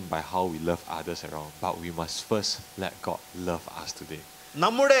shown by how we love others around, but we must first let God love us today.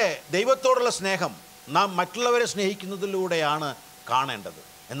 നമ്മുടെ ദൈവത്തോടുള്ള സ്നേഹം നാം മറ്റുള്ളവരെ സ്നേഹിക്കുന്നതിലൂടെയാണ് കാണേണ്ടത്.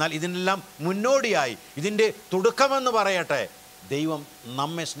 എന്നാൽ ഇതിനെല്ലാം മുന്നോടിയായി ഇതിൻ്റെ തുടക്കമെന്ന് പറയട്ടെ, ദൈവം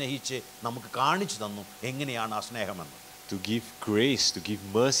നമ്മെ സ്നേഹിച്ച് നമുക്ക് കാണിച്ചു തന്നു എങ്ങനെയാണ് ആ സ്നേഹമെന്ന്. To give grace, to give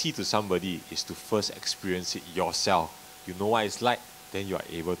mercy to somebody is to first experience it yourself. You know what it's like, then you are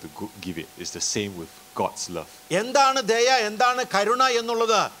able to give it. It's the same with God's love. എന്താണ് ദയ, എന്താണ് കരുണ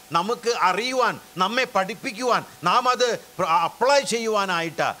എന്നുള്ളത് നമുക്ക് അറിയുവാൻ, നമ്മെ പഠിപ്പിക്കുവാൻ, നാം അത് അപ്ലൈ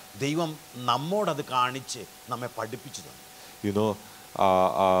ചെയ്യുവാനായിട്ട് ദൈവം നമ്മോടത് കാണിച്ച് നമ്മെ പഠിപ്പിച്ചു തന്നു. You know,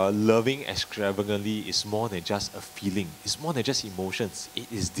 loving extravagantly is more than just a feeling. It's more than just emotions. It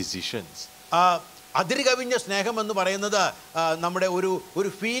is decisions. അതിര് കവിഞ്ഞ സ്നേഹം എന്ന് പറയുന്നത് നമ്മുടെ ഒരു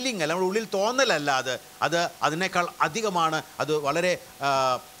ഫീലിംഗ് അല്ല, നമ്മുടെ ഉള്ളിൽ തോന്നലല്ല, അത് അതിനേക്കാൾ അധികമാണ്, അത് വളരെ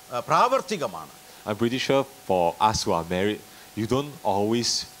പ്രാവർത്തികമാണ്. I'm pretty sure for us who are married, you don't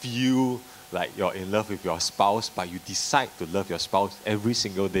always feel like you're in love with your spouse, but you decide to love your spouse every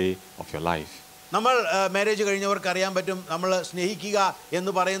single day of your life. നമ്മൾ marriage കഴിഞ്ഞവർക്ക് അറിയാൻ പറ്റും, നമ്മൾ സ്നേഹിക്കുക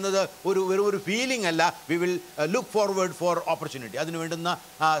എന്ന് പറയുന്നത് ഒരു feeling അല്ല. We will look forward for opportunity. അതിന് വേണ്ടുന്ന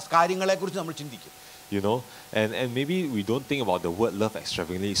കാര്യങ്ങളെക്കുറിച്ച് നമ്മൾ ചിന്തിക്കും. You know, and maybe we don't think about the word love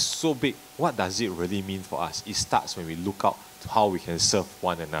extravagantly. It's so big. What does it really mean for us? It starts when we look out to how we can serve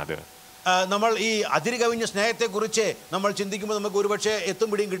one another. നമ്മൾ ഈ അതിര് കവിഞ്ഞ സ്നേഹത്തെക്കുറിച്ച് നമ്മൾ ചിന്തിക്കുമ്പോൾ നമുക്ക് ഒരുപക്ഷെ എത്തും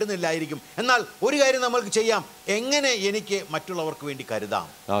പിടിയും കിട്ടുന്നില്ലായിരിക്കും. എന്നാൽ ഒരു കാര്യം നമ്മൾക്ക് ചെയ്യാം, എങ്ങനെ എനിക്ക് മറ്റുള്ളവർക്ക് വേണ്ടി കരുതാം.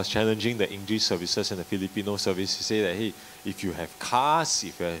 I was challenging the English services and the Filipino service to say that, hey, if you have cars,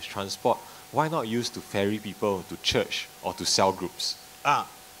 if you have transport, why not use to ferry people to church or to cell groups.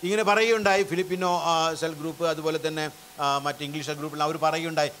 ഇങ്ങനെ പറയുകയുണ്ടായി. Filipino cell group അതുപോലെ തന്നെ മറ്റ് English ഗ്രൂപ്പിൽ അവർ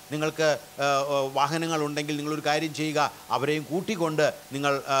പറയുകയുണ്ടായി, നിങ്ങൾക്ക് വാഹനങ്ങൾ ഉണ്ടെങ്കിൽ നിങ്ങളൊരു കാര്യം ചെയ്യുക, അവരെയും കൂട്ടിക്കൊണ്ട്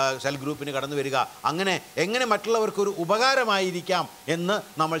നിങ്ങൾ സെൽ ഗ്രൂപ്പിന് കടന്നു വരിക. അങ്ങനെ എങ്ങനെ മറ്റുള്ളവർക്കൊരു ഉപകാരമായിരിക്കാം എന്ന്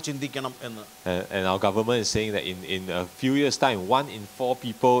നമ്മൾ ചിന്തിക്കണം എന്ന്. And our government is saying that in a few years' time, 1 in 4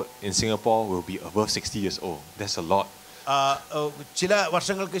 people in Singapore will be above 60 years old. That's a lot. ചില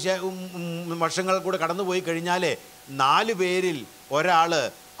വർഷങ്ങൾ കൂടെ കടന്നുപോയി കഴിഞ്ഞാൽ 4 പേരിൽ ഒരാൾ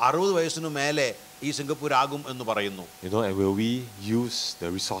 60 വയസ്സിനു മേലെ ഈ സിംഗപ്പൂർ ആകും എന്ന് പറയുന്നു. And will we use the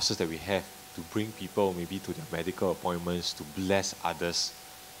resources that we have to bring people maybe to their medical appointments to bless others?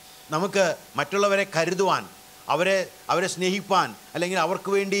 നമുക്ക് മറ്റുള്ളവരെ കരുതുവാൻ, അവരെ സ്നേഹിപ്പാൻ, അല്ലെങ്കിൽ അവർക്ക്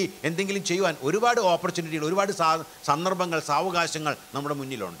വേണ്ടി എന്തെങ്കിലും ചെയ്യുവാൻ ഒരുപാട് ഓപ്പർച്യൂണിറ്റികൾ, ഒരുപാട് സന്ദർഭങ്ങൾ, സാവകാശങ്ങൾ നമ്മുടെ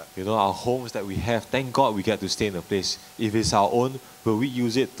മുന്നിലുണ്ട്. Our homes that we have, thank God we get to stay in a place. If it's our own, will we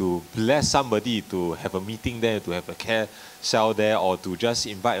use it to bless somebody, to have a meeting there, to have a care cell there, or to just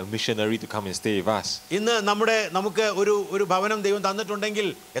invite a missionary to come and stay with us? ഇന്ന് നമുക്ക് ഒരു ഭവനം ദൈവം തന്നിട്ടുണ്ടെങ്കിൽ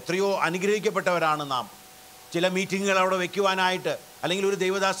എത്രയോ അനുഗ്രഹിക്കപ്പെട്ടവരാണ് നാം. ചില മീറ്റിങ്ങുകൾ അവിടെ വയ്ക്കുവാനായിട്ട്, അല്ലെങ്കിൽ ഒരു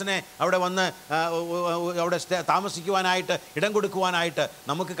ദൈവദാസനെ അവിടെ വന്ന് അവിടെ താമസിക്കുവാനായിട്ട് ഇടം കൊടുക്കുവാനായിട്ട്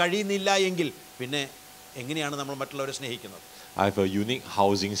നമുക്ക് കഴിയുന്നില്ല എങ്കിൽ പിന്നെ എങ്ങനെയാണ് നമ്മൾ മറ്റുള്ളവരെ സ്നേഹിക്കുന്നത്? I have a unique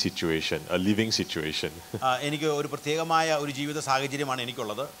housing situation, a living situation. എനിക്ക് ഒരു പ്രത്യേകമായ ഒരു ജീവിത സാഹചര്യമാണ്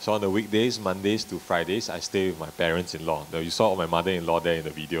എനിക്കുള്ളത്. So on the weekdays, Mondays to Fridays, I stay with my parents-in-law. You saw my mother-in-law there in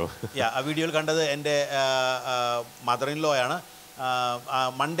the video. ആ വീഡിയോയിൽ കണ്ടത് എൻ്റെ മദർ-ഇൻ-ലോ ആണ്.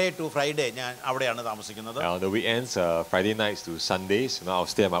 Monday to Friday ഞാൻ അവിടെയാണ് താമസിക്കുന്നത്. On the weekends, Friday nights to Sundays,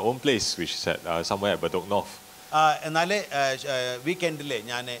 I'll stay at my own place, which is somewhere at Bedok North. എന്നാൽ വീക്കെൻഡിൽ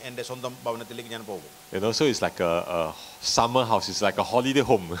ഞാൻ എൻ്റെ സ്വന്തം ഭവനത്തിലേക്ക് ഞാൻ പോകും. So it's like a summer house, it's like a holiday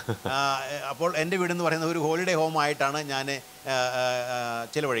home. അപ്പോൾ എൻ്റെ വീടെന്ന് പറയുന്നത് ഒരു ഹോളിഡേ ഹോം ആയിട്ടാണ് ഞാൻ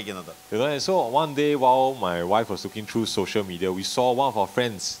ചിലവഴിക്കുന്നത്. So one day while my wife was looking through social media, we saw one of our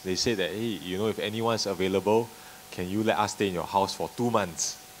friends. They said that, hey, if anyone's available, can you let us stay in your house for 2 months?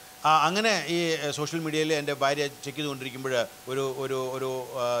 അങ്ങനെ ഈ social മീഡിയയിൽ എൻ്റെ ഭാര്യ check ചെയ്തുകൊണ്ടിരിക്കുമ്പോൾ ഒരു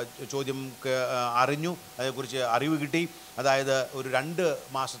ചോദ്യം അറിഞ്ഞു, അതേക്കുറിച്ച് അറിവ് കിട്ടി. അതായത് ഒരു 2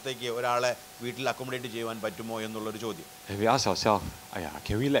 മാസത്തേക്ക് ഒരാളെ വീട്ടിൽ അക്കോമഡേറ്റ് ചെയ്യുവാൻ പറ്റുമോ എന്നുള്ളൊരു ചോദ്യം. And we asked ourselves,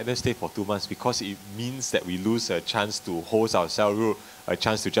 can we let them stay for 2 months? Because it means that we lose a chance to host ourselves, a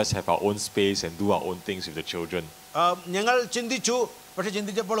chance to just have our own space and do our own things with the children. ഞങ്ങൾ ചിന്തിച്ചു. പക്ഷേ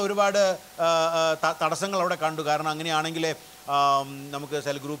ചിന്തിച്ചപ്പോൾ ഒരുപാട് തടസ്സങ്ങൾ അവിടെ കണ്ടു. കാരണം അങ്ങനെയാണെങ്കിൽ നമുക്ക്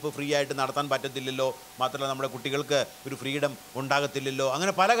സെൽ ഗ്രൂപ്പ് ഫ്രീ ആയിട്ട് നടത്താൻ പറ്റത്തില്ലല്ലോ, മാത്രമല്ല നമ്മുടെ കുട്ടികൾക്ക് ഒരു ഫ്രീഡം ഉണ്ടാകത്തില്ലല്ലോ.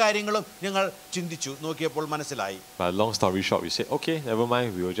 അങ്ങനെ പല കാര്യങ്ങളും ഞങ്ങൾ ചിന്തിച്ചു നോക്കിയപ്പോൾ മനസ്സിലായി. But long story short, we said, okay, never mind,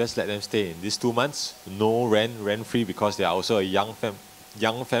 we will just let them stay in these 2 months, no rent free, because they are also a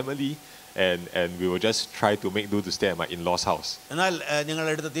young family, and we will just try to make do to stay at my in-laws' house. എന്നാൽ ഞങ്ങൾ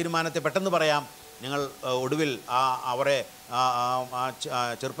എടുത്ത തീരുമാനത്തെ പെട്ടെന്ന് പറയാം. ഞങ്ങൾ ഒടുവിൽ അവരെ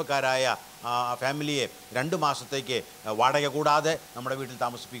ചെറുപ്പക്കാരായ ഫാമിലിയെ 2 മാസത്തേക്ക് വാടക കൂടാതെ നമ്മുടെ വീട്ടിൽ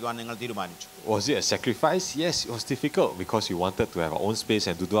താമസിപ്പിക്കുവാൻ ഞങ്ങൾ തീരുമാനിച്ചു. Was it a sacrifice? Yes, it was difficult because we wanted to have our own space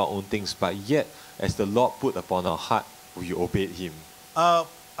and to do our own things, but yet as the Lord put upon our heart, we obeyed him.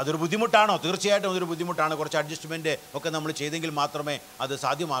 അതൊരു ബുദ്ധിമുട്ടാണോ? തീർച്ചയായിട്ടും അതൊരു ബുദ്ധിമുട്ടാണ്. കുറച്ച് adjustment ഒക്കെ നമ്മൾ ചെയ്തെങ്കിൽ മാത്രമേ അത്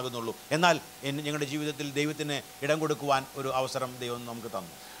സാധ്യമാകുന്നുള്ളൂ. എന്നാൽ ഞങ്ങളുടെ ജീവിതത്തിൽ ദൈവത്തിന് ഇടം കൊടുക്കുവാൻ ഒരു അവസരം ദൈവം നമുക്ക്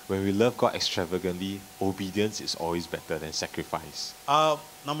തന്നു. When we love God extravagantly, obedience is always better than sacrifice.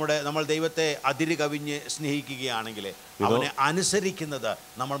 നമ്മൾ ദൈവത്തെ അതിര് കവിഞ്ഞ് സ്നേഹിക്കുകയാണെങ്കിൽ അവനെ അനുസരിക്കുന്നത്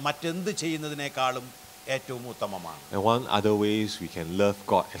നമ്മൾ മറ്റെന്ത് ചെയ്യുന്നതിനേക്കാളും ഏറ്റവും ഉത്തമമാണ്. And one other ways we can love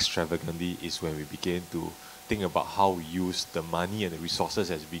God extravagantly is when we begin to think about how we use the money and the resources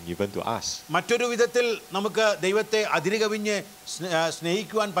that's been given to us. മറ്റൊരു വിധത്തിൽ നമുക്ക് ദൈവത്തെ അതിര് കവിഞ്ഞ്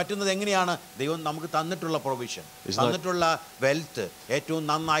സ്നേഹിക്കുവാൻ പറ്റുന്നത് എങ്ങനെയാണ്? ദൈവം നമുക്ക് തന്നിട്ടുള്ള പ്രൊവിഷൻ, തന്നിട്ടുള്ള വെൽത്ത് ഏറ്റവും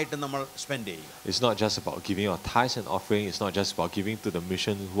നന്നായിട്ട് നമ്മൾ സ്പെൻഡ് ചെയ്യുക. It's not just about giving our tithes and offering, it's not just about giving to the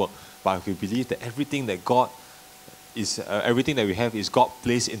mission work, but if we believe that everything that we have is God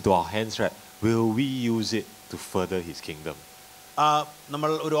placed into our hands, right? Will we use it to further his kingdom? നമ്മൾ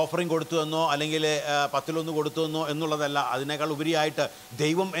ഒരു offering കൊടുത്തു എന്നോ അല്ലെങ്കിൽ 10-1 കൊടുത്തു എന്നോ എന്നുള്ളതല്ല. അതിനേക്കാൾ ഉപരിയായിട്ട്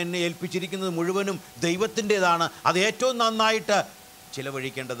ദൈവം എന്നെ ഏൽപ്പിച്ചിരിക്കുന്നത് മുഴുവനും ദൈവത്തിൻ്റെതാണ്. അത് ഏറ്റവും നന്നായിട്ട്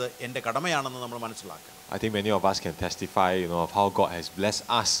ചിലവഴിക്കേണ്ടത് എൻ്റെ കടമയാണെന്ന് നമ്മൾ മനസ്സിലാക്കണം. I think many of us can testify, of how God has blessed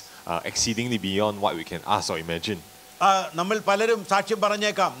us exceedingly beyond what we can ask or imagine. നമ്മൾ പലരും സാക്ഷ്യം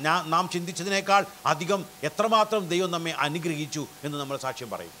പറഞ്ഞേക്കാം, നാം ചിന്തിച്ചതിനേക്കാൾ അധികം എത്രമാത്രം ദൈവം നമ്മെ അനുഗ്രഹിച്ചു എന്ന് നമ്മൾ സാക്ഷ്യം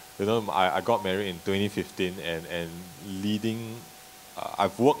പറയും. I got married in 2015 and leading.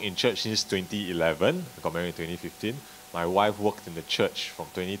 I've worked in church since 2011. I got married in 2015. My wife worked in the church from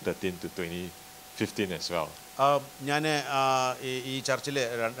 2013 to 2015 as well. ഞാൻ ഈ ചർച്ചിൽ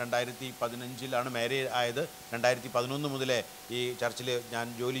 2015 മാരീഡ് ആയത്. 2011 മുതൽ ഈ ചർച്ചിൽ ഞാൻ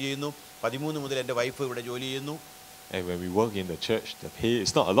ജോലി ചെയ്യുന്നു. 13 മുതൽ എൻ്റെ വൈഫ് ഇവിടെ ജോലി ചെയ്യുന്നു. And when we work in the church, the pay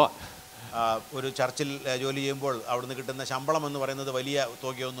is not a lot. ഒരു ചർച്ചിൽ ജോലി ചെയ്യുമ്പോൾ അവിടുന്ന് കിട്ടുന്ന ശമ്പളം എന്ന് പറയുന്നത് വലിയ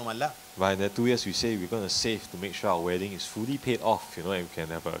തുകയൊന്നുമല്ല. But in the 2 years we say we're going to save to make sure our wedding is fully paid off, you know, and we can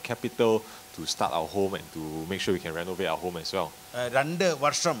have a capital to start our home and to make sure we can renovate our home as well. 2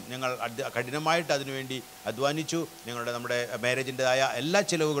 വർഷം ഞങ്ങൾ കഠിനമായിട്ട് അതിനുവേണ്ടി അധ്വാനിച്ചു. നമ്മുടെ മാരേജിൻ്റെതായ എല്ലാ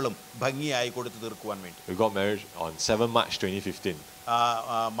ചിലവുകളും ഭംഗിയായി കൊടുത്തു തീർക്കുവാൻ വേണ്ടി. We got married on 7 March 2015.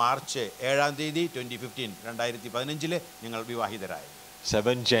 March 7 തീയതി 2015 ഞങ്ങൾ വിവാഹിതരായി.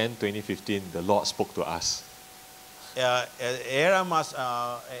 7 Jan 2015, the Lord spoke to us.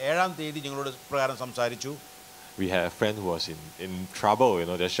 7 തീയതി ഞങ്ങളോട് പ്രകാരം സംസാരിച്ചു. We had a friend who was in trouble, you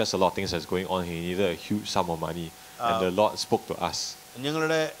know, there's just a lot of things that's going on. He needed a huge sum of money, and the Lord spoke to us.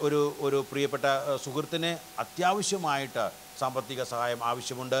 ഞങ്ങളുടെ ഒരു പ്രിയപ്പെട്ട സുഹൃത്തിന് അത്യാവശ്യമായിട്ട് സാമ്പത്തിക സഹായം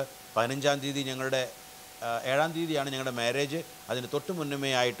ആവശ്യമുണ്ട്. 15 തീയതി 7 തീയതിയാണ് ഞങ്ങളുടെ മാരേജ്. അതിന് തൊട്ട് മുന്നമേ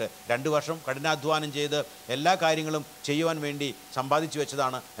ആയിട്ട് 2 വർഷം കഠിനാധ്വാനം ചെയ്ത് എല്ലാ കാര്യങ്ങളും ചെയ്യുവാൻ വേണ്ടി സമ്പാദിച്ചു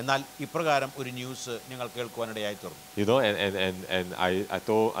വെച്ചതാണ്. എന്നാൽ ഇപ്രകാരം ഒരു ന്യൂസ് ഞങ്ങൾ കേൾക്കുവാനിടയായി തീർന്നു. You know, and I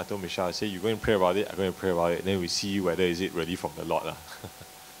told Michelle, I said, you go and pray about it, I'm going to pray about it, and then we see whether is it really from the Lord.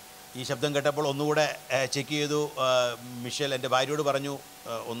 ഈ ശബ്ദം കേട്ടപ്പോൾ ഒന്നുകൂടെ check ചെയ്തു. Michel എൻ്റെ ഭാര്യയോട് പറഞ്ഞു,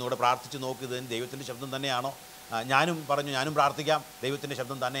 ഒന്നുകൂടെ പ്രാർത്ഥിച്ച് നോക്ക്, ഇത് ദൈവത്തിൻ്റെ ശബ്ദം തന്നെയാണോ. ഞാനും പറഞ്ഞു, ഞാനും പ്രാർത്ഥിക്കാം, ദൈവത്തിൻ്റെ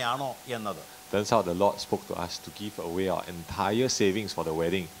ശബ്ദം തന്നെയാണോ എന്നത്. Turns out the Lord spoke to us to give away our entire savings for the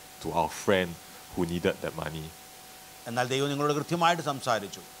wedding to our friend who needed that money. എന്നാൽ ദൈവം നിങ്ങളോട് കൃത്യമായിട്ട്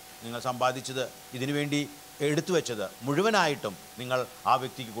സംസാരിച്ചു. നിങ്ങൾ സമ്പാദിച്ചത്, ഇതിനു വേണ്ടി എടുത്തു വെച്ചത് മുഴുവനായിട്ടും നിങ്ങൾ ആ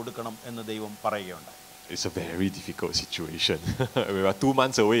വ്യക്തിക്ക് കൊടുക്കണം എന്ന് ദൈവം പറയുകയുണ്ടായി. It's a very difficult situation. We are 2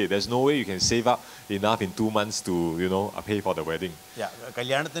 months away. There's no way you can save up enough in 2 months to, you know, pay for the wedding.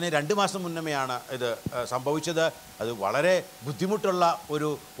 കല്യാണത്തിന് 2 മാസം മുന്നമേയാണ് ഇത് സംഭവിച്ചത്. അത് വളരെ ബുദ്ധിമുട്ടുള്ള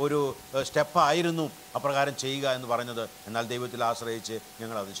ഒരു സ്റ്റെപ്പായിരുന്നു അപ്രകാരം ചെയ്യുക എന്ന് പറഞ്ഞത്. എന്നാൽ ദൈവത്തിൽ ആശ്രയിച്ച്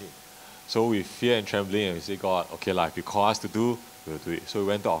ഞങ്ങൾ അത് ചെയ്തു. So with fear and trembling, we say, God, okay, if you call us to do, we'll do it. So we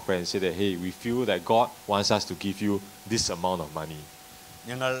went to our friend and said that, hey, we feel that God wants us to give you this amount of money.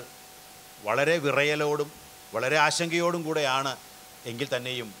 ഞങ്ങൾ വളരെ വിറയലോടും വളരെ ആശങ്കയോടും കൂടെയാണ് എങ്കിൽ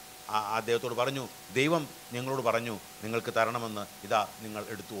തന്നെയും അദ്ദേഹത്തോട് പറഞ്ഞു, ദൈവം ഞങ്ങളോട് പറഞ്ഞു നിങ്ങൾക്ക് തരണമെന്ന്, ഇതാ നിങ്ങൾ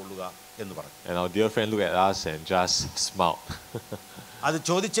എടുത്തുകൊള്ളുക എന്ന് പറഞ്ഞു. And our dear friend looked at us and just smiled. അത്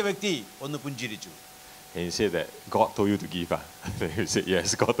ചോദിച്ച വ്യക്തി ഒന്ന് പുഞ്ചിരിച്ചു. And he said that God told you to give. He said, yes,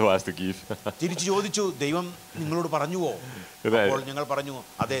 God told us to give. തിരിച്ചു ചോദിച്ചു, ദൈവം നിങ്ങളോട് പറഞ്ഞുവോ? അപ്പോൾ ഞങ്ങൾ പറഞ്ഞു,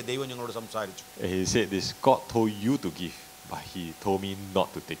 അതെ, ദൈവം ഞങ്ങളോട് സംസാരിച്ചു. And he said this, God told you to give, but he told me not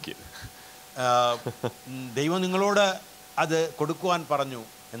to take it. ദൈവം നിങ്ങളോട് അത് കൊടുക്കുവാൻ പറഞ്ഞു,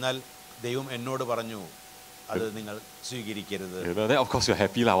 എന്നാൽ ദൈവം എന്നോട് പറഞ്ഞു അത് നിങ്ങൾ സ്വീകരിക്കരുത്. You know, then of course you're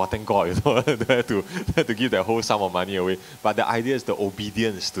happy lah. Thank God, you know, to give that whole sum of money away. But the idea is the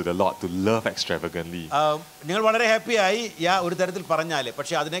obedience to the Lord, to love extravagantly. നിങ്ങൾ വളരെ ഹാപ്പിയായി ഒരു തരത്തിൽ പറഞ്ഞാൽ,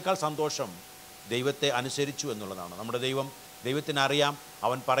 പക്ഷേ അതിനേക്കാൾ സന്തോഷം ദൈവത്തെ അനുസരിച്ചു എന്നുള്ളതാണ്. നമ്മുടെ ദൈവത്തിനറിയാം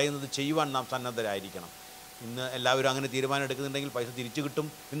അവൻ പറയുന്നത് ചെയ്യുവാൻ നാം സന്നദ്ധരായിരിക്കണം. ഇന്ന് എല്ലാവരും അങ്ങനെ തീരുമാനം എടുക്കുന്നുണ്ടെങ്കിൽ പൈസ തിരിച്ചു കിട്ടും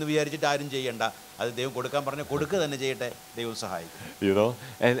എന്ന് വിചാരിച്ചിട്ട് ആരും ചെയ്യണ്ട. അത് ദൈവം കൊടുക്കാൻ പറഞ്ഞ കൊടുക്കുക തന്നെ ചെയ്യട്ടെ, ദൈവം സഹായിക്കും. You know,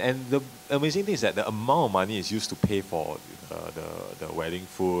 and the amazing thing is that the amount of money is used to pay for the wedding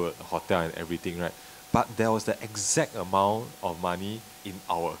food, hotel and everything, right? But there was the exact amount of money in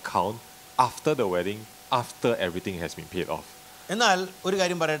our account after the wedding, after everything has been paid off. എന്നാൽ ഒരു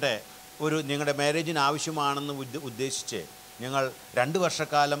കാര്യം പറയട്ടെ, നിങ്ങളുടെ മാരേജിന് ആവശ്യമാണെന്ന് ഉദ്ദേശിച്ച് ഞങ്ങൾ 2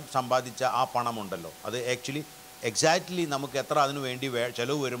 വർഷക്കാലം സമ്പാദിച്ച ആ പണമുണ്ടല്ലോ, അത് എക്സാക്ട്ലി നമുക്ക് എത്ര അതിനു വേണ്ടി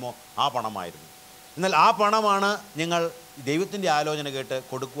ചെലവ് വരുമോ ആ പണമായിരുന്നു. എന്നാൽ ആ പണമാണ് ഞങ്ങൾ ദൈവത്തിൻ്റെ ആലോചന കേട്ട്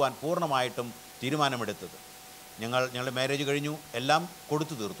കൊടുക്കുവാൻ പൂർണ്ണമായിട്ടും തീരുമാനമെടുത്തത്. ഞങ്ങളുടെ മാരേജ് കഴിഞ്ഞു, എല്ലാം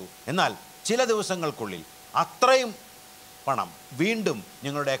കൊടുത്തു തീർത്തു. എന്നാൽ ചില ദിവസങ്ങൾക്കുള്ളിൽ അത്രയും പണം വീണ്ടും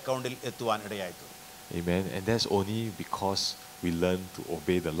ഞങ്ങളുടെ അക്കൗണ്ടിൽ എത്തുവാൻ ഇടയായിത്തീർന്നു. Amen. And that's only because we learn to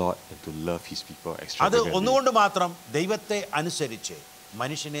obey the Lord and to love His people അത് extravagantly. ഒന്നുകൊണ്ട് മാത്രം ദൈവത്തെ അനുസരിച്ച്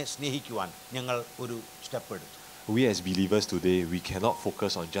മനുഷ്യനെ സ്നേഹിക്കുവാൻ ഞങ്ങൾ ഒരു സ്റ്റെപ്പ് എടുത്തു. We as believers today, we cannot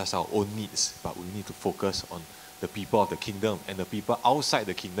focus on just our own needs, but we need to focus on the people of the kingdom and the people outside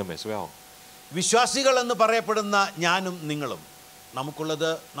the kingdom as well. വിശ്വാസികൾ എന്ന് പറയപ്പെടുന്ന ഞാനും നിങ്ങളും നമുക്കുള്ളത്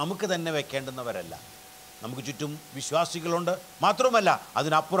നമുക്ക് തന്നെ വെക്കേണ്ടുന്നവരല്ല. നമുക്ക് ചുറ്റും വിശ്വാസികളുണ്ട്. മാത്രമല്ല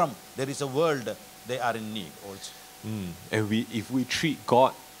അതിനപ്പുറം there is a world, they are in need also. And if we treat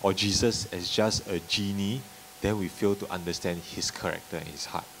God or Jesus as just a genie, then we fail to understand His character and His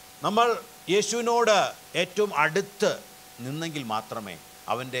heart. നമ്മൾ യേശുവിനോട് ഏറ്റവും അടുത്ത് നിന്നെങ്കിൽ മാത്രമേ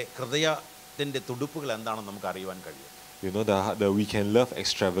അവൻ്റെ ഹൃദയത്തിൻ്റെ തുടുപ്പുകൾ എന്താണെന്ന് നമുക്ക് അറിയുവാൻ കഴിയൂ. You know, we can love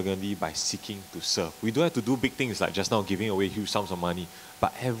extravagantly by seeking to serve. We don't have to do big things like just now giving away huge sums of money,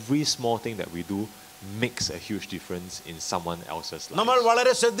 but every small thing that we do makes a huge difference in someone else's life. നമ്മൾ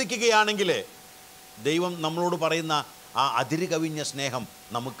വളരെ ശ്രദ്ധിക്കുകയാണെങ്കിൽ ദൈവം നമ്മളോട് പറയുന്ന ആ അതിരുകവിഞ്ഞ സ്നേഹം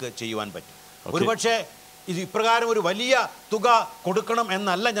നമുക്ക് ചെയ്യുവാൻ പറ്റും. ഒരുപക്ഷെ ഇത് ഇപ്രകാരം ഒരു വലിയ തുക കൊടുക്കണം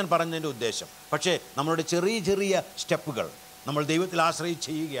എന്നല്ല ഞാൻ പറഞ്ഞതിൻ്റെ ഉദ്ദേശം. പക്ഷേ നമ്മളുടെ ചെറിയ ചെറിയ സ്റ്റെപ്പുകൾ നമ്മൾ ദൈവത്തിൽ ആശ്രയിച്ച്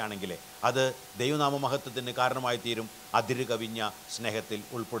ചെയ്യുകയാണെങ്കിൽ അത് ദൈവനാമ മഹത്വത്തിന് കാരണമായി തീരും, അതിര് കവിഞ്ഞ സ്നേഹത്തിൽ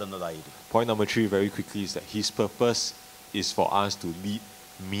ഉൾപ്പെടുന്നതായിരിക്കും. Point number 3 very quickly is that His purpose is for us to lead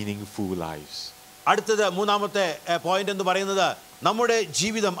meaningful lives. അടുത്തത് മൂന്നാമത്തെ പോയിന്റ് എന്ന് പറയുന്നത് നമ്മുടെ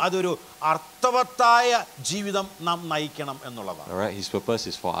ജീവിതം അതൊരു അർത്ഥവത്തായ ജീവിതം നാം നയിക്കണം എന്നുള്ളതാണ്. All right, His purpose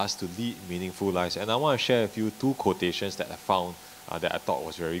is for us to lead meaningful lives. And I want to share with you two quotations that I found that I thought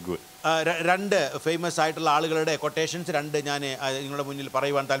was very good. രണ്ട് ഫേമസ് ആയിട്ടുള്ള ആളുകളുടെ കൊട്ടേഷൻസ് ഞാൻ നിങ്ങളുടെ മുന്നിൽ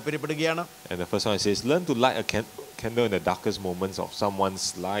പറയുവാൻ താല്പര്യപ്പെടുകയാണ്. And the first one says, learn to light a candle in the darkest moments of someone's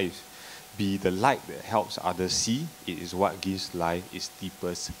life. Be the light that helps others see. It is what gives life its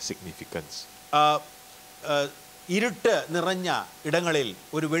deepest significance. ഇരുട്ട് നിറഞ്ഞ ഇടങ്ങളിൽ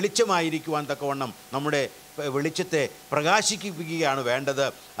ഒരു വെളിച്ചമായിരിക്കുവാൻ തക്കവണ്ണം നമ്മുടെ വെളിച്ചത്തെ പ്രകാശിപ്പിക്കുകയാണ് വേണ്ടത്.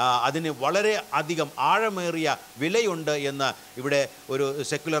 അതിന് വളരെ അധികം ആഴമേറിയ വിലയുണ്ട് എന്ന് ഇവിടെ ഒരു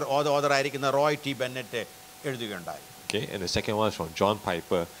secular ഓതറായിരിക്കുന്ന Roy T Bennett എഴുതുകയുണ്ടായി. Okay, and the second one is from John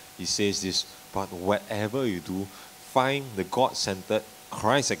Piper. He says this, but whatever you do, find the God-centered,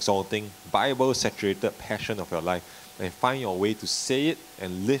 Christ-exalting, Bible-saturated passion of your life and find your way to say it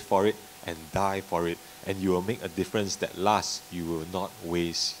and live for it and die for it. And you will make a difference that lasts. You will not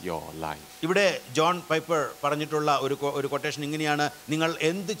waste your life. ഇവിടെ John piper പറഞ്ഞിട്ടുള്ള ഒരു quotation ഇങ്ങനെയാണ്: നിങ്ങൾ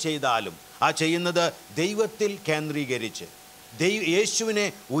എന്ത് ചെയ്താലും ആ ചെയ്യുന്നത് ദൈവത്തിൽ കേന്ദ്രീകരിച്ച് യേശുവിനെ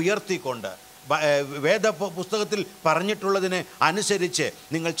ഉയർത്തിക്കൊണ്ട് വേദ പുസ്തകത്തിൽ പറഞ്ഞിട്ടുള്ളതിനെ അനുസരിച്ച്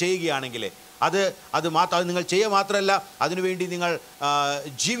നിങ്ങൾ ചെയ്യുകയാണെങ്കിൽ അത് നിങ്ങൾ ചെയ്യുക മാത്രമല്ല, അതിനുവേണ്ടി നിങ്ങൾ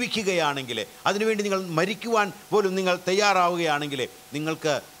ജീവിക്കുകയാണെങ്കിൽ, അതിനുവേണ്ടി നിങ്ങൾ മരിക്കുവാൻ പോലും നിങ്ങൾ തയ്യാറാവുകയാണെങ്കിൽ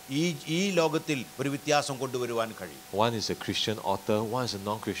നിങ്ങൾക്ക് ഈ ലോകത്തിൽ ഒരു വ്യത്യാസം കൊണ്ടുവരുവാൻ കഴിയും. One is a Christian author, one is a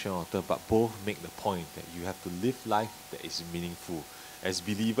non-Christian author, but both make the point that you have to live life that is meaningful. As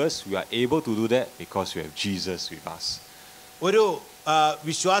believers, we are able to do that because we have Jesus with us. ഒരു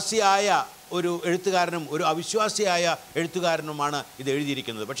വിശ്വാസിയായ ഒരു എഴുത്തുകാരനും ഒരു അവിശ്വാസിയായ എഴുത്തുകാരനുമാണ് ഇത്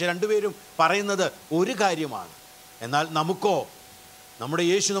എഴുതിയിരിക്കുന്നത്. പക്ഷേ രണ്ടുപേരും പറയുന്നത് ഒരു കാര്യമാണ്. എന്നാൽ നമ്മുടെ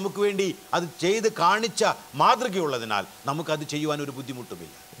യേശു നമുക്ക് വേണ്ടി അത് ചെയ്ത് കാണിച്ച മാതൃകയുള്ളതിനാൽ നമുക്കത് ചെയ്യുവാൻ ഒരു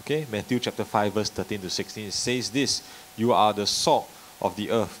ബുദ്ധിമുട്ടുമില്ല. Okay, Matthew chapter 5 verse 13 to 16 says this, you are the salt of the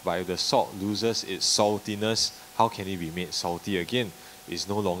earth, but if the salt loses its saltiness, how can it be made salty again? It is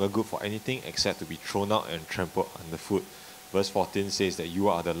no longer good for anything except to be thrown out and trampled underfoot. Verse 14 says that you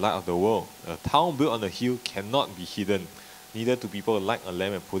are the light of the world. A town built on a hill cannot be hidden. Neither do people light a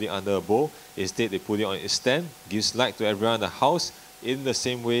lamp and put it under a bowl. Instead, they put it on its stand, gives light to everyone in the house. In the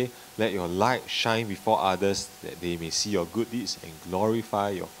same way, let your light shine before others, that they may see your good deeds and glorify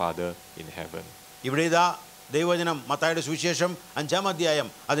your Father in heaven. ഇവിടെ ഇതാ ദൈവവചനം മത്തായിയുടെ സുവിശേഷം 5-ാം അധ്യായം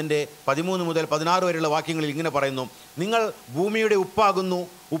അതിൻ്റെ 13 മുതൽ 16 വരെയുള്ള വാക്യങ്ങളിൽ ഇങ്ങനെ പറയുന്നു: നിങ്ങൾ ഭൂമിയുടെ ഉപ്പാകുന്നു.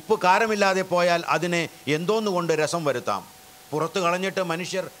 ഉപ്പ് കാരമില്ലാതെ പോയാൽ അതിനെ എന്തോന്നുകൊണ്ട് രസം വരുത്താം? പുറത്തു കളഞ്ഞിട്ട്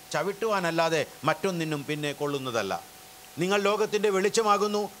മനുഷ്യർ ചവിട്ടുവാനല്ലാതെ മറ്റൊന്നിനും പിന്നെ കൊള്ളുന്നതല്ല. നിങ്ങൾ ലോകത്തിൻ്റെ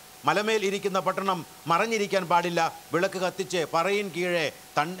വെളിച്ചമാകുന്നു. മലമേൽ ഇരിക്കുന്ന പട്ടണം മറഞ്ഞിരിക്കാൻ പാടില്ല. വിളക്ക് കത്തിച്ച് പറയിൻ കീഴെ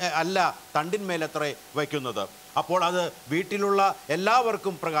തണ്ടിന്മേലത്രേ വയ്ക്കുന്നത്. അപ്പോൾ അത് വീട്ടിലുള്ള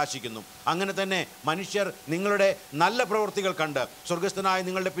എല്ലാവർക്കും പ്രകാശിക്കുന്നു. അങ്ങനെ തന്നെ മനുഷ്യർ നിങ്ങളുടെ നല്ല പ്രവൃത്തികൾ കണ്ട് സ്വർഗസ്ഥനായ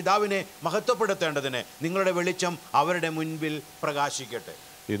നിങ്ങളുടെ പിതാവിനെ മഹത്വപ്പെടുത്തേണ്ടതിന് നിങ്ങളുടെ വെളിച്ചം അവരുടെ മുൻപിൽ പ്രകാശിക്കട്ടെ.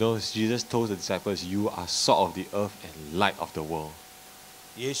 You know, Jesus told the disciples, you are salt of the earth and light of the world.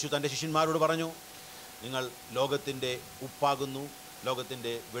 യേശു തൻ്റെ ശിഷ്യന്മാരോട് പറഞ്ഞു, നിങ്ങൾ ലോകത്തിൻ്റെ ഉപ്പാകുന്നു,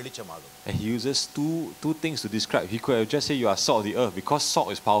 ലോകത്തിൻ്റെ വെളിച്ചമാകുന്നു. And he uses two things to describe. He could have just said you are salt of the earth because salt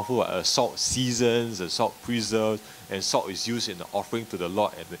is powerful. Salt seasons, salt preserves, and salt is used in the offering to the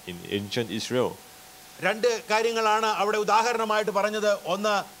Lord in ancient Israel. രണ്ട് കാര്യങ്ങളാണ് അവിടെ ഉദാഹരണമായിട്ട് പറഞ്ഞത്.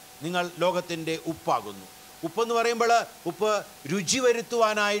 ഒന്ന്, നിങ്ങൾ ലോകത്തിൻ്റെ ഉപ്പാകുന്നു. ഉപ്പെന്ന് പറയുമ്പോൾ ഉപ്പ് രുചി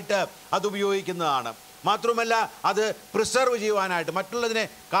വരുത്തുവാനായിട്ട് അത് ഉപയോഗിക്കുന്നതാണ്. മാത്രമല്ല അത് പ്രിസർവ് ചെയ്യുവാനായിട്ട്, മറ്റുള്ളതിനെ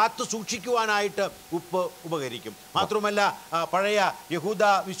കാത്തു സൂക്ഷിക്കുവാനായിട്ട് ഉപ്പ് ഉപകരിക്കും. മാത്രമല്ല പഴയ യഹൂദ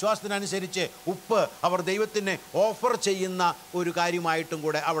വിശ്വാസത്തിനനുസരിച്ച് ഉപ്പ് അവർ ദൈവത്തിന് ഓഫർ ചെയ്യുന്ന ഒരു കാര്യമായിട്ടും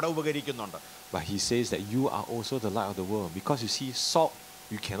കൂടെ അവിടെ ഉപകരിക്കുന്നുണ്ട്. But he says that you are also the light of the world, because you see, salt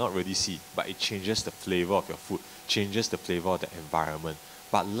you cannot really see, but it changes the flavor of your food, changes the flavor of the environment.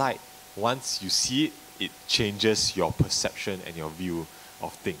 But light, once you see it, it changes your perception and your view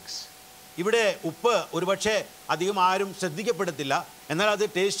of things. ഇവിടെ ഉപ്പ് ഒരുപക്ഷെ അധികം ആരും ശ്രദ്ധിക്കപ്പെടത്തില്ല. എന്നാൽ അത്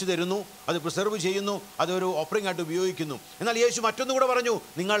taste തരുന്നു, അത് preserve ചെയ്യുന്നു, അതൊരു ഓഫറിംഗ് ആയിട്ട് ഉപയോഗിക്കുന്നു. എന്നാൽ യേശു മറ്റൊന്നുകൂടെ പറഞ്ഞു,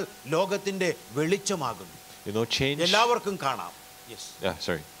 നിങ്ങൾ ലോകത്തിൻ്റെ വെളിച്ചമാകുന്നു. You know, change. എല്ലാവർക്കും കാണാം. Yes.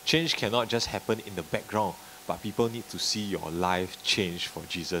 Change cannot just happen in the background, but people need to see your life change for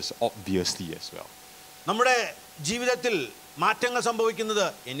Jesus, obviously as well. നമ്മുടെ ജീവിതത്തിൽ മാറ്റങ്ങൾ സംഭവിക്കുന്നത്,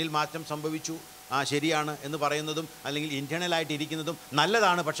 എന്നിൽ മാറ്റം സംഭവിച്ചു, ശരിയാണ് എന്ന് പറയുന്നതും അല്ലെങ്കിൽ ഇന്റേണലായിട്ട് ഇരിക്കുന്നതും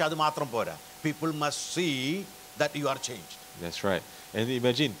നല്ലതാണ്. പക്ഷെ അത് മാത്രം പോരാ. People must see that you are changed. That's right. And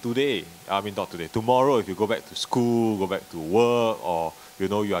imagine today, I mean not today, tomorrow if you go back to school, go back to work, or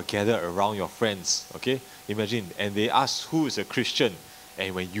you are gathered around your friends, okay? Imagine, and they ask who is a Christian, and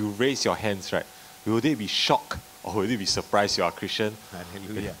when you raise your hands, right, will they be shocked or will they be surprised you are Christian?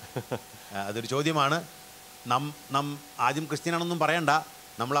 Hallelujah. അതൊരു ചോദ്യമാണ്. നാം ആദ്യം ക്രിസ്ത്യനാണെന്നും പറയണ്ട.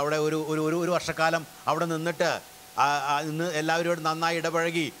 നമ്മളവിടെ ഒരു വർഷക്കാലം അവിടെ നിന്നിട്ട് ഇന്ന് എല്ലാവരോടും നന്നായി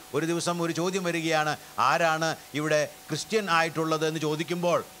ഇടപഴകി ഒരു ദിവസം ഒരു ചോദ്യം വരികയാണ്, ആരാണ് ഇവിടെ ക്രിസ്ത്യൻ ആയിട്ടുള്ളത് എന്ന്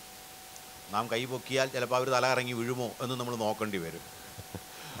ചോദിക്കുമ്പോൾ നാം കൈ പൊക്കിയാൽ ചിലപ്പോൾ അവർ തല ഇറങ്ങി വീഴുമോ എന്ന് നമ്മൾ നോക്കേണ്ടി വരും.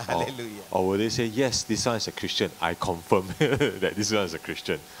 Or will they say, yes, this one is a Christian, I confirm that this one is a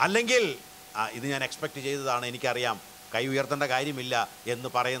Christian. അല്ലെങ്കിൽ ഇത് ഞാൻ എക്സ്പെക്ട് ചെയ്തതാണ്, എനിക്കറിയാം, കൈ ഉയർത്തേണ്ട കാര്യമില്ല എന്ന്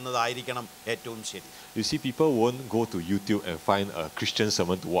പറയുന്നതായിരിക്കണം ഏറ്റവും ശരി. You see, people won't go to YouTube and find a Christian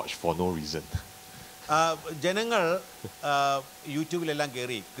sermon to watch for no reason. ജനങ്ങൾ യൂട്യൂബിലെല്ലാം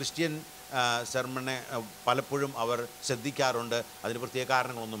കയറി ക്രിസ്ത്യൻ സെർമനെ പലപ്പോഴും അവർ ശ്രദ്ധിക്കാറുണ്ട്. അതിന് പ്രത്യേക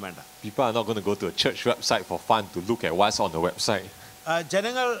കാരണങ്ങളൊന്നും വേണ്ട. People are not going to go to a church website for fun to look at what's on the website.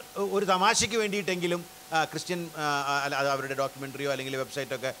 ജനങ്ങൾ ഒരു തമാശയ്ക്ക് വേണ്ടിയിട്ടെങ്കിലും ക്രിസ്ത്യൻ അവരുടെ ഡോക്യുമെൻ്ററിയോ അല്ലെങ്കിൽ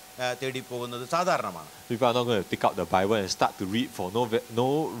വെബ്സൈറ്റൊക്കെ തേടി പോകുന്നത് സാധാരണമാണ്. People are not going to pick up the Bible and start to read for no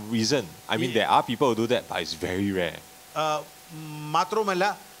reason. I mean, there are people who do that, but it's very rare. മാത്രവുമല്ല,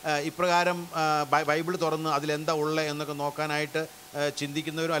 ഇപ്രകാരം ബൈബിൾ തുറന്ന് അതിലെന്താ ഉള്ളത് എന്നൊക്കെ നോക്കാനായിട്ട്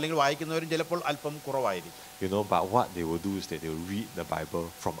ചിന്തിക്കുന്നവരും അല്ലെങ്കിൽ വായിക്കുന്നവരും ചിലപ്പോൾ അല്പം കുറവായിരിക്കും. But what they will do is that they will read the Bible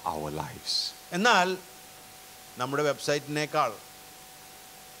from our lives. എന്നാൽ നമ്മുടെ വെബ്സൈറ്റിനേക്കാൾ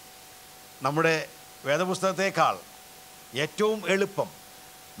നമ്മുടെ വേദപുസ്തകത്തേക്കാൾ ഏറ്റവും എളുപ്പം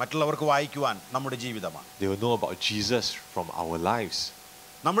മറ്റുള്ളവർക്ക് വായിക്കുവാൻ നമ്മുടെ ജീവിതമാണ്. They will know about Jesus from our lives.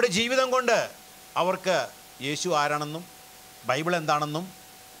 നമ്മുടെ ജീവിതം കൊണ്ട് അവർക്ക് യേശു ആരാണെന്നും ബൈബിൾ എന്താണെന്നും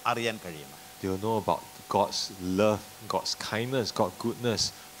അറിയാൻ കഴിയണം. They will know about God's love, God's kindness, God's goodness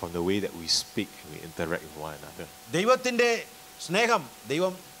from the way that we speak and we interact with one another. ദൈവത്തിൻ്റെ സ്നേഹം,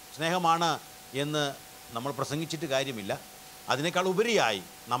 ദൈവം സ്നേഹമാണ് എന്ന് നമ്മൾ പ്രസംഗിച്ചിട്ട് കാര്യമില്ല. അതിനേക്കാൾ ഉപരിയായി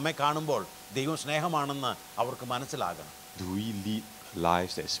നമ്മെ കാണുമ്പോൾ ദൈവം സ്നേഹമാണെന്ന് അവർക്ക് മനസ്സിലാകണം. Do we lead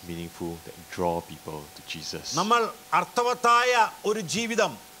lives that's meaningful, that draw people to Jesus? നമ്മൾ അർത്ഥവത്തായ ഒരു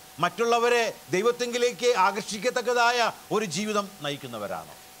ജീവിതം, മറ്റുള്ളവരെ ദൈവത്തിങ്കിലേക്ക് ആകർഷിക്കത്തക്കതായ ഒരു ജീവിതം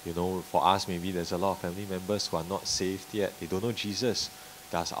നയിക്കുന്നവരാണ്. For us, maybe there's a lot of family members who are not saved yet. They don't know Jesus.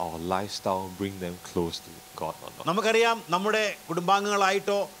 Does our lifestyle bring them close to God or not? നമുക്കറിയാം, നമ്മുടെ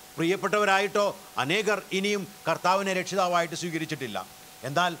കുടുംബാംഗങ്ങളായിട്ടോ പ്രിയപ്പെട്ടവരായിട്ടോ അനേകർ ഇനിയും കർത്താവിനെ രക്ഷിതാവായിട്ട് സ്വീകരിച്ചിട്ടില്ല.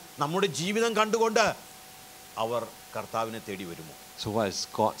 എന്നാൽ നമ്മുടെ ജീവിതം കണ്ടുകൊണ്ട് അവർ കർത്താവിനെ തേടി വരുമോ? So what is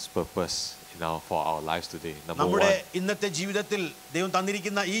God's purpose for our lives today? നമ്മുടെ ഇന്നത്തെ ജീവിതത്തിൽ, ദൈവം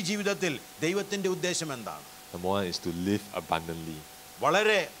തന്നിരിക്കുന്ന ഈ ജീവിതത്തിൽ ദൈവത്തിന്റെ ഉദ്ദേശം എന്താണ്? Number one is to live abundantly.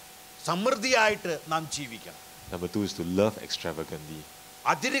 വളരെ സമൃദ്ധിയായിട്ട് നാം ജീവിക്കണം. Number two is to love extravagantly.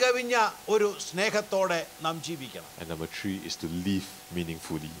 അതിരുകവിഞ്ഞ ഒരു സ്നേഹത്തോടെ നാം ജീവിക്കണം. And number three is to live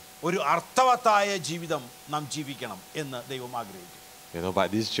meaningfully. ഒരു അർത്ഥവത്തായ ജീവിതം നാം ജീവിക്കണം എന്ന് ദൈവം ആഗ്രഹിക്കുന്നു. But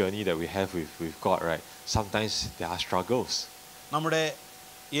this journey that we have with God, right? Sometimes there are struggles. നമ്മുടെ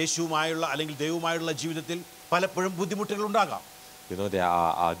യേശുവുമായുള്ള അല്ലെങ്കിൽ ദൈവവുമായുള്ള ജീവിതത്തിൽ പലപ്പോഴും ബുദ്ധിമുട്ടുകൾ ഉണ്ടാകാം. There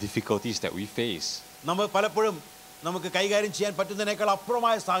are difficulties that we face. നമ്മൾ പലപ്പോഴും നമുക്ക് കൈകാര്യം ചെയ്യാൻ പറ്റുന്നതിനേക്കാൾ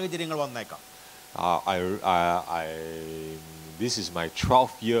അപ്പുറമായ സാഹചര്യങ്ങൾ വന്നേക്കാം. This is my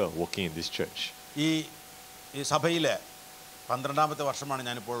 12th year working in this church. ഈ സഭയിലെ 12ാമത്തെ വർഷമാണ്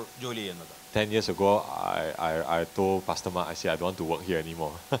ഞാനിപ്പോൾ ജോലി ചെയ്യുന്നത്. 10 years ago, I told Pastor Mark, I said, I don't want to work here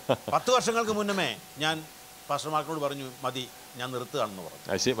anymore. 10 വർഷങ്ങൾക്ക് മുന്നമേ ഞാൻ പാസ്റ്റർ മാർക്കിനോട് പറഞ്ഞു, മതി, ഞാൻ നിർത്തുകയാണെന്ന് പറഞ്ഞു.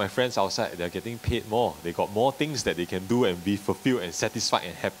 I said, my friends outside, they're getting paid more. They got more things that they can do and be fulfilled and satisfied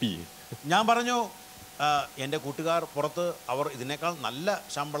and happy. ഞാൻ പറഞ്ഞു, എൻ്റെ കൂട്ടുകാർ പുറത്ത് അവർ ഇതിനേക്കാൾ നല്ല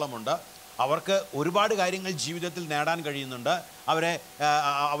ശമ്പളമുണ്ട്, അവർക്ക് ഒരുപാട് കാര്യങ്ങൾ ജീവിതത്തിൽ നേടാൻ കഴിയുന്നുണ്ട്,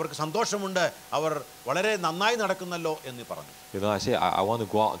 അവർക്ക് സന്തോഷമുണ്ട്, അവർ വളരെ നന്നായി നടക്കുന്നല്ലോ എന്ന് പറഞ്ഞു. I say I want to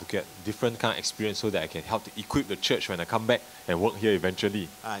go out to get different kind of experience so that I can help to equip the church when I come back and work here eventually.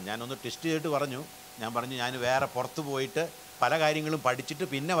 ഞാനൊന്ന് ടെസ്റ്റ് ചെയ്തിട്ട് പറഞ്ഞു, ഞാൻ വേറെ പുറത്ത് പോയിട്ട് പല കാര്യങ്ങളും പഠിച്ചിട്ട്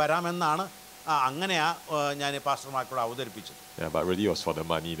പിന്നെ വരാമെന്നാണ്. അങ്ങനെയാ ഞാൻ പാസ്റ്റർ മാർക്കോട് അവതരിപ്പിച്ചത്. But really it was for the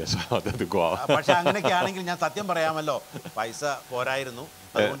money, that's why I wanted to go out. പക്ഷെ അങ്ങനെയൊക്കെ ആണെങ്കിൽ ഞാൻ സത്യം പറയാമല്ലോ, പൈസ പോരായിരുന്നു,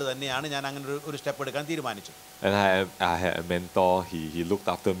 അതുകൊണ്ട് തന്നെയാണ് ഞാൻ അങ്ങനെ ഒരു സ്റ്റെപ്പ് എടുക്കാൻ തീരുമാനിച്ചത്. And I had a mentor, he looked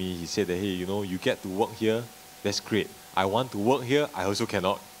after me, he said that, hey, you get to work here, that's great. I want to work here, I also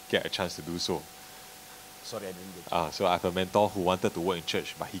cannot get a chance to do so. Sorry, I didn't get you. So I have a mentor who wanted to work in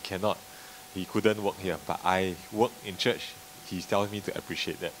church, but he cannot. He couldn't work here, but I work in church. He tells me to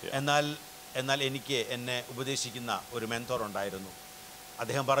appreciate that. Yeah. എന്നാൽ എനിക്ക് എന്നെ ഉപദേശിക്കുന്ന ഒരു mentor ഉണ്ടായിരുന്നു.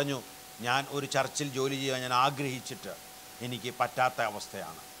 അദ്ദേഹം പറഞ്ഞു, ഞാൻ ഒരു ചർച്ചിൽ ജോലി ചെയ്യാൻ ഞാൻ ആഗ്രഹിച്ചിട്ട് എനിക്ക് പറ്റാത്ത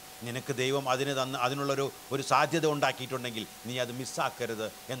അവസ്ഥയാണ്. നിനക്ക് ദൈവം അതിനുള്ളൊരു സാധ്യത ഉണ്ടാക്കിയിട്ടുണ്ടെങ്കിൽ നീ അത് മിസ്സാക്കരുത്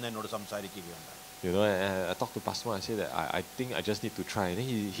എന്ന് എന്നോട് സംസാരിക്കുകയുണ്ട്. You know, I talked to Pastor Mark, I said that I think I just need to try. And then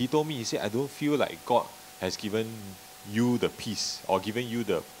he told me, he said, I don't feel like God has given you the peace or given you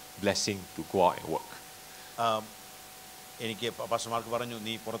the blessing to go out and work. എനിക്ക് പാസ്റ്റർമാർക്ക് പറഞ്ഞു,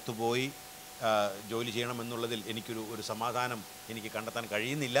 നീ പുറത്തു പോയി ജോലി ചെയ്യണമെന്നുള്ളതിൽ എനിക്കൊരു സമാധാനം എനിക്ക് കണ്ടെത്താൻ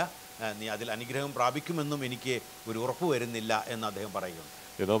കഴിയുന്നില്ല, നീ അതിൽ അനുഗ്രഹം പ്രാപിക്കുമെന്നും എനിക്ക് ഒരു ഉറപ്പ് വരുന്നില്ല എന്ന് അദ്ദേഹം പറയുകയുണ്ട്.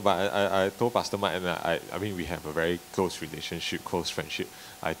 You know, but I told Pastor Mark, and I mean, we have a very close relationship, close friendship.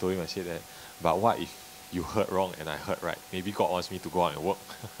 I told him, I said that, but what if you heard wrong and I heard right? Maybe God wants me to go out and work.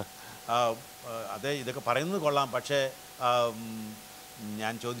 അതെ, ഇതൊക്കെ പറയുന്നത് കൊള്ളാം, പക്ഷേ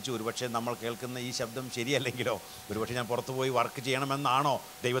ഞാൻ ചോദിച്ചു, ഒരുപക്ഷെ നമ്മൾ കേൾക്കുന്ന ഈ ശബ്ദം ശരിയല്ലെങ്കിലോ, ഒരുപക്ഷെ ഞാൻ പുറത്തു പോയി വർക്ക് ചെയ്യണമെന്നാണോ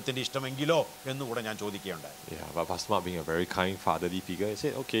ദൈവത്തിൻ്റെ ഇഷ്ടമെങ്കിലോ എന്നുകൂടെ ഞാൻ ചോദിക്കുകയുണ്ടായി. Yeah, but Pastor Mark, being a very kind fatherly figure, he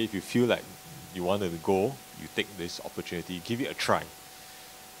said, okay, if you feel like you want to go, you take this opportunity, give it a try.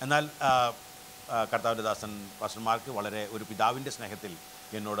 എന്നാൽ കർത്താവിൻ്റെ ദാസൻ പാസ്റ്റർമാർക്ക് വളരെ ഒരു പിതാവിൻ്റെ സ്നേഹത്തിൽ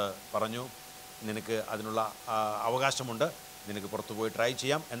എന്നോട് പറഞ്ഞു, നിനക്ക് അതിനുള്ള അവകാശമുണ്ട്, നിനക്ക് പുറത്തു പോയി ട്രൈ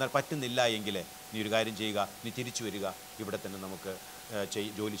ചെയ്യാം, എന്നാൽ പറ്റുന്നില്ല എങ്കിൽ നീ ഒരു കാര്യം ചെയ്യുക, നീ തിരിച്ചു വരിക, ഇവിടെ തന്നെ നമുക്ക്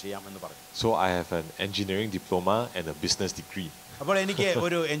ജോലി ചെയ്യാം എന്ന് പറഞ്ഞു. So I have an engineering diploma and a business degree. അപ്പോൾ എനിക്ക്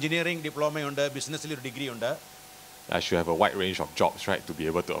ഒരു എഞ്ചിനീയറിംഗ് ഡിപ്ലോമയുണ്ട്, ബിസിനസ്സിൽ ഒരു ഡിഗ്രി ഉണ്ട്. I should have a wide range of jobs, right, to be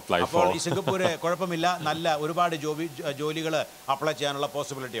able to apply അപ്പോൾ for. ഈ സിംഗപ്പൂര് കുഴപ്പമില്ല, നല്ല ഒരുപാട് ജോലികൾ അപ്ലൈ ചെയ്യാനുള്ള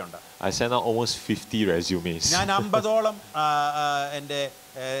പോസിബിലിറ്റി ഉണ്ട്. I sent out almost 50 resumes. ഞാൻ 50ഓളം എൻ്റെ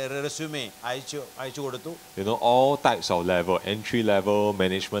റെസ്യൂമേ അയച്ചു കൊടുത്തു. You know, all types of level, entry level,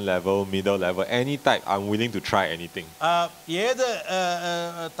 management level, middle level, any type. I'm willing to try anything. ഏത്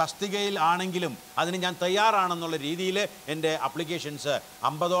തസ്തികയിൽ ആണെങ്കിലും അതിന് ഞാൻ തയ്യാറാണെന്നുള്ള രീതിയിൽ എൻ്റെ അപ്ലിക്കേഷൻസ്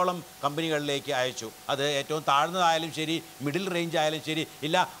 50ഓളം കമ്പനികളിലേക്ക് അയച്ചു. അത് ഏറ്റവും താഴ്ന്നതായാലും ശരി, മിഡിൽ റേഞ്ച് ആയാലും ശരി,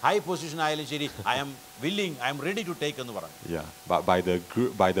 ഇല്ല ഹൈ പൊസിഷൻ ആയാലും ശരി, I am willing, I am ready to take എന്ന് പറഞ്ഞു. Yeah, but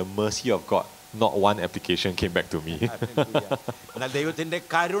by the mercy of God, not one application came back to me. എന്നാൽ ദൈവത്തിൻ്റെ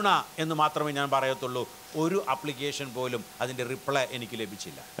കരുണ എന്ന് മാത്രമേ ഞാൻ പറയത്തുള്ളൂ, ഒരു അപ്ലിക്കേഷൻ പോലും അതിൻ്റെ റിപ്ലൈ എനിക്ക്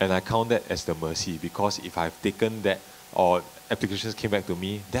ലഭിച്ചില്ല. And I count that as the mercy, because if I've taken that or applications came back to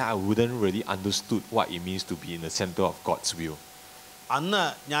me, then I wouldn't really understood what it means to be in the center of God's will. അന്ന്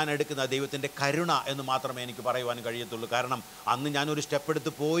ഞാൻ എടുക്കുന്ന ദൈവത്തിൻ്റെ കരുണ എന്ന് മാത്രമേ എനിക്ക് പറയുവാൻ കഴിയത്തുള്ളൂ. കാരണം അന്ന് ഞാനൊരു സ്റ്റെപ്പ്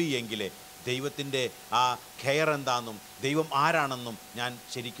എടുത്ത് പോയി എങ്കിലേ ദൈവത്തിൻ്റെ ആ കെയർ എന്താണെന്നും ദൈവം ആരാണെന്നും ഞാൻ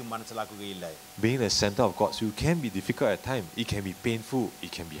ശരിക്കും മനസ്സിലാക്കുകയില്ലായിരുന്നു. Being in the center of God's will can be difficult at times. It can be painful.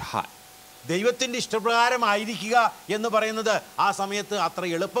 It can be hard. ദൈവത്തിൻ്റെ ഇഷ്ടപ്രകാരമായിരിക്കുക എന്ന് പറയുന്നത് ആ സമയത്ത് അത്ര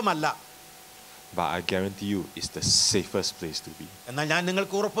എളുപ്പമല്ല. But I guarantee you, it's the safest place to be. എന്നാൽ ഞാൻ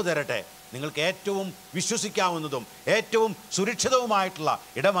നിങ്ങൾക്ക് ഉറപ്പ് തരട്ടെ, നിങ്ങൾക്ക് ഏറ്റവും വിശ്വസിക്കാവുന്നതും ഏറ്റവും സുരക്ഷിതവുമായിട്ടുള്ള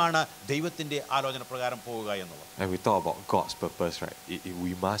ഇടമാണ് ദൈവത്തിൻ്റെ ആലോചന പ്രകാരം പോവുക എന്നുള്ളത്. And we talk about God's purpose, right?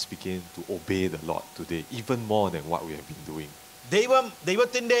 We must begin to obey the Lord today, even more than what we have been doing.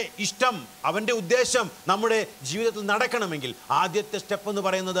 ദൈവത്തിൻ്റെ ഇഷ്ടം, അവൻ്റെ ഉദ്ദേശം നമ്മുടെ ജീവിതത്തിൽ നടക്കണമെങ്കിൽ ആദ്യത്തെ സ്റ്റെപ്പ് എന്ന്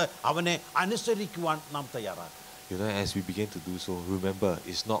പറയുന്നത് അവനെ അനുസരിക്കുവാൻ നാം തയ്യാറാണ്. You know, as we begin to do so, remember,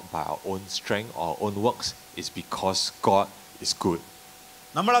 it's not by our own strength or our own works. It's because God is good.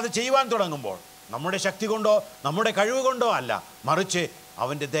 നമ്മളത് ചെയ്യുവാൻ തുടങ്ങുമ്പോൾ നമ്മുടെ ശക്തി കൊണ്ടോ നമ്മുടെ കഴിവ് കൊണ്ടോ അല്ല, മറിച്ച്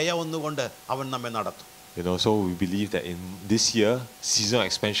അവൻ്റെ ദയ ഒന്നുകൊണ്ട് അവൻ നമ്മെ നടത്തും. You know, so we believe that in this year, season of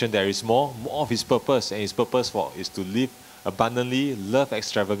expansion, there is more of His purpose, and His purpose is to live abundantly, love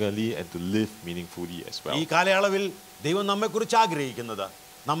extravagantly, and to live meaningfully as well. ഈ കാലയളവിൽ ദൈവം നമ്മെക്കുറിച്ച് ആഗ്രഹിക്കുന്നത്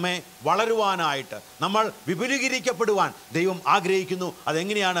നമ്മെ വളരുവാനായിട്ട്, നമ്മൾ വിപുലീകരിക്കപ്പെടുവാൻ ദൈവം ആഗ്രഹിക്കുന്നു.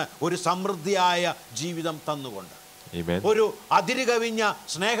 അതെങ്ങനെയാണ്? ഒരു സമൃദ്ധിയായ ജീവിതം തന്നുകൊണ്ട്, ഒരു അതിരുകവിഞ്ഞ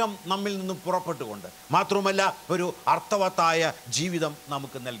സ്നേഹം നമ്മിൽ നിന്നും പുറപ്പെട്ടുകൊണ്ട്, മാത്രമല്ല ഒരു അർത്ഥവത്തായ ജീവിതം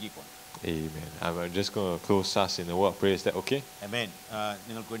നമുക്ക് നൽകിക്കൊണ്ട്. Amen. I'm just going to close us in a word of prayer. Is that okay? Amen.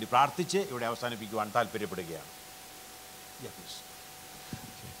 നിങ്ങൾക്ക് വേണ്ടി പ്രാർത്ഥിച്ച് ഇവിടെ അവസാനിപ്പിക്കുവാൻ താല്പര്യപ്പെടുകയാണ്.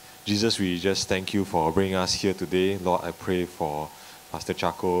 Jesus, we just thank you for bringing us here today. Lord, I pray for Pastor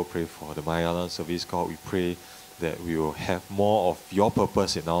Chaco, pray for the Malayalam service. God, we pray that we will have more of your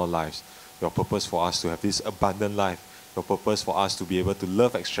purpose in our lives. Your purpose for us to have this abundant life. Your purpose for us to be able to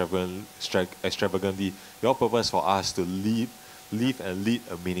love extravagantly. Your purpose for us to live and lead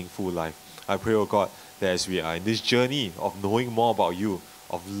a meaningful life. I pray, oh God, that as we are in this journey of knowing more about you,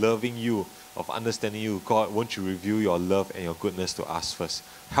 of loving you, of understanding you, God, won't you reveal your love and your goodness to us first.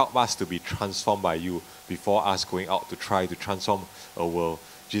 Help us to be transformed by you before us going out to try to transform a world.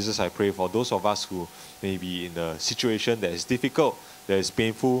 Jesus, I pray for those of us who may be in a situation that is difficult, that is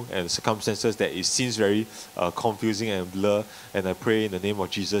painful, and circumstances that it seems very confusing and blur. And I pray in the name of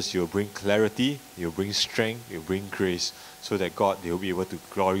Jesus, you'll bring clarity, you'll bring strength, you'll bring grace, so that God, they'll be able to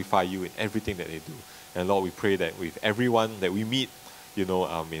glorify you in everything that they do. And Lord, we pray that with everyone that we meet, in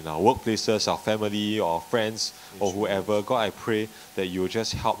our workplaces, our family, or friends, or whoever. God, I pray that you will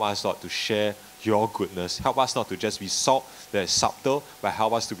just help us, Lord, to share your goodness. Help us not to just be salt that is subtle, but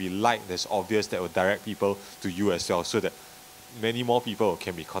help us to be light that's obvious, that will direct people to you as well, so that many more people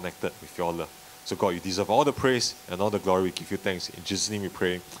can be connected with your love. So God, you deserve all the praise and all the glory. We give you thanks. In Jesus' name we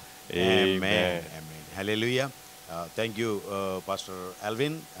pray. Amen. Amen. Hallelujah. Thank you, Pastor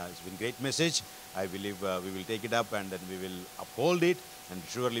Alvin. It's been a great message. I believe we will take it up and then we will uphold it and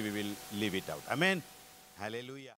surely we will live it out. Amen. Hallelujah.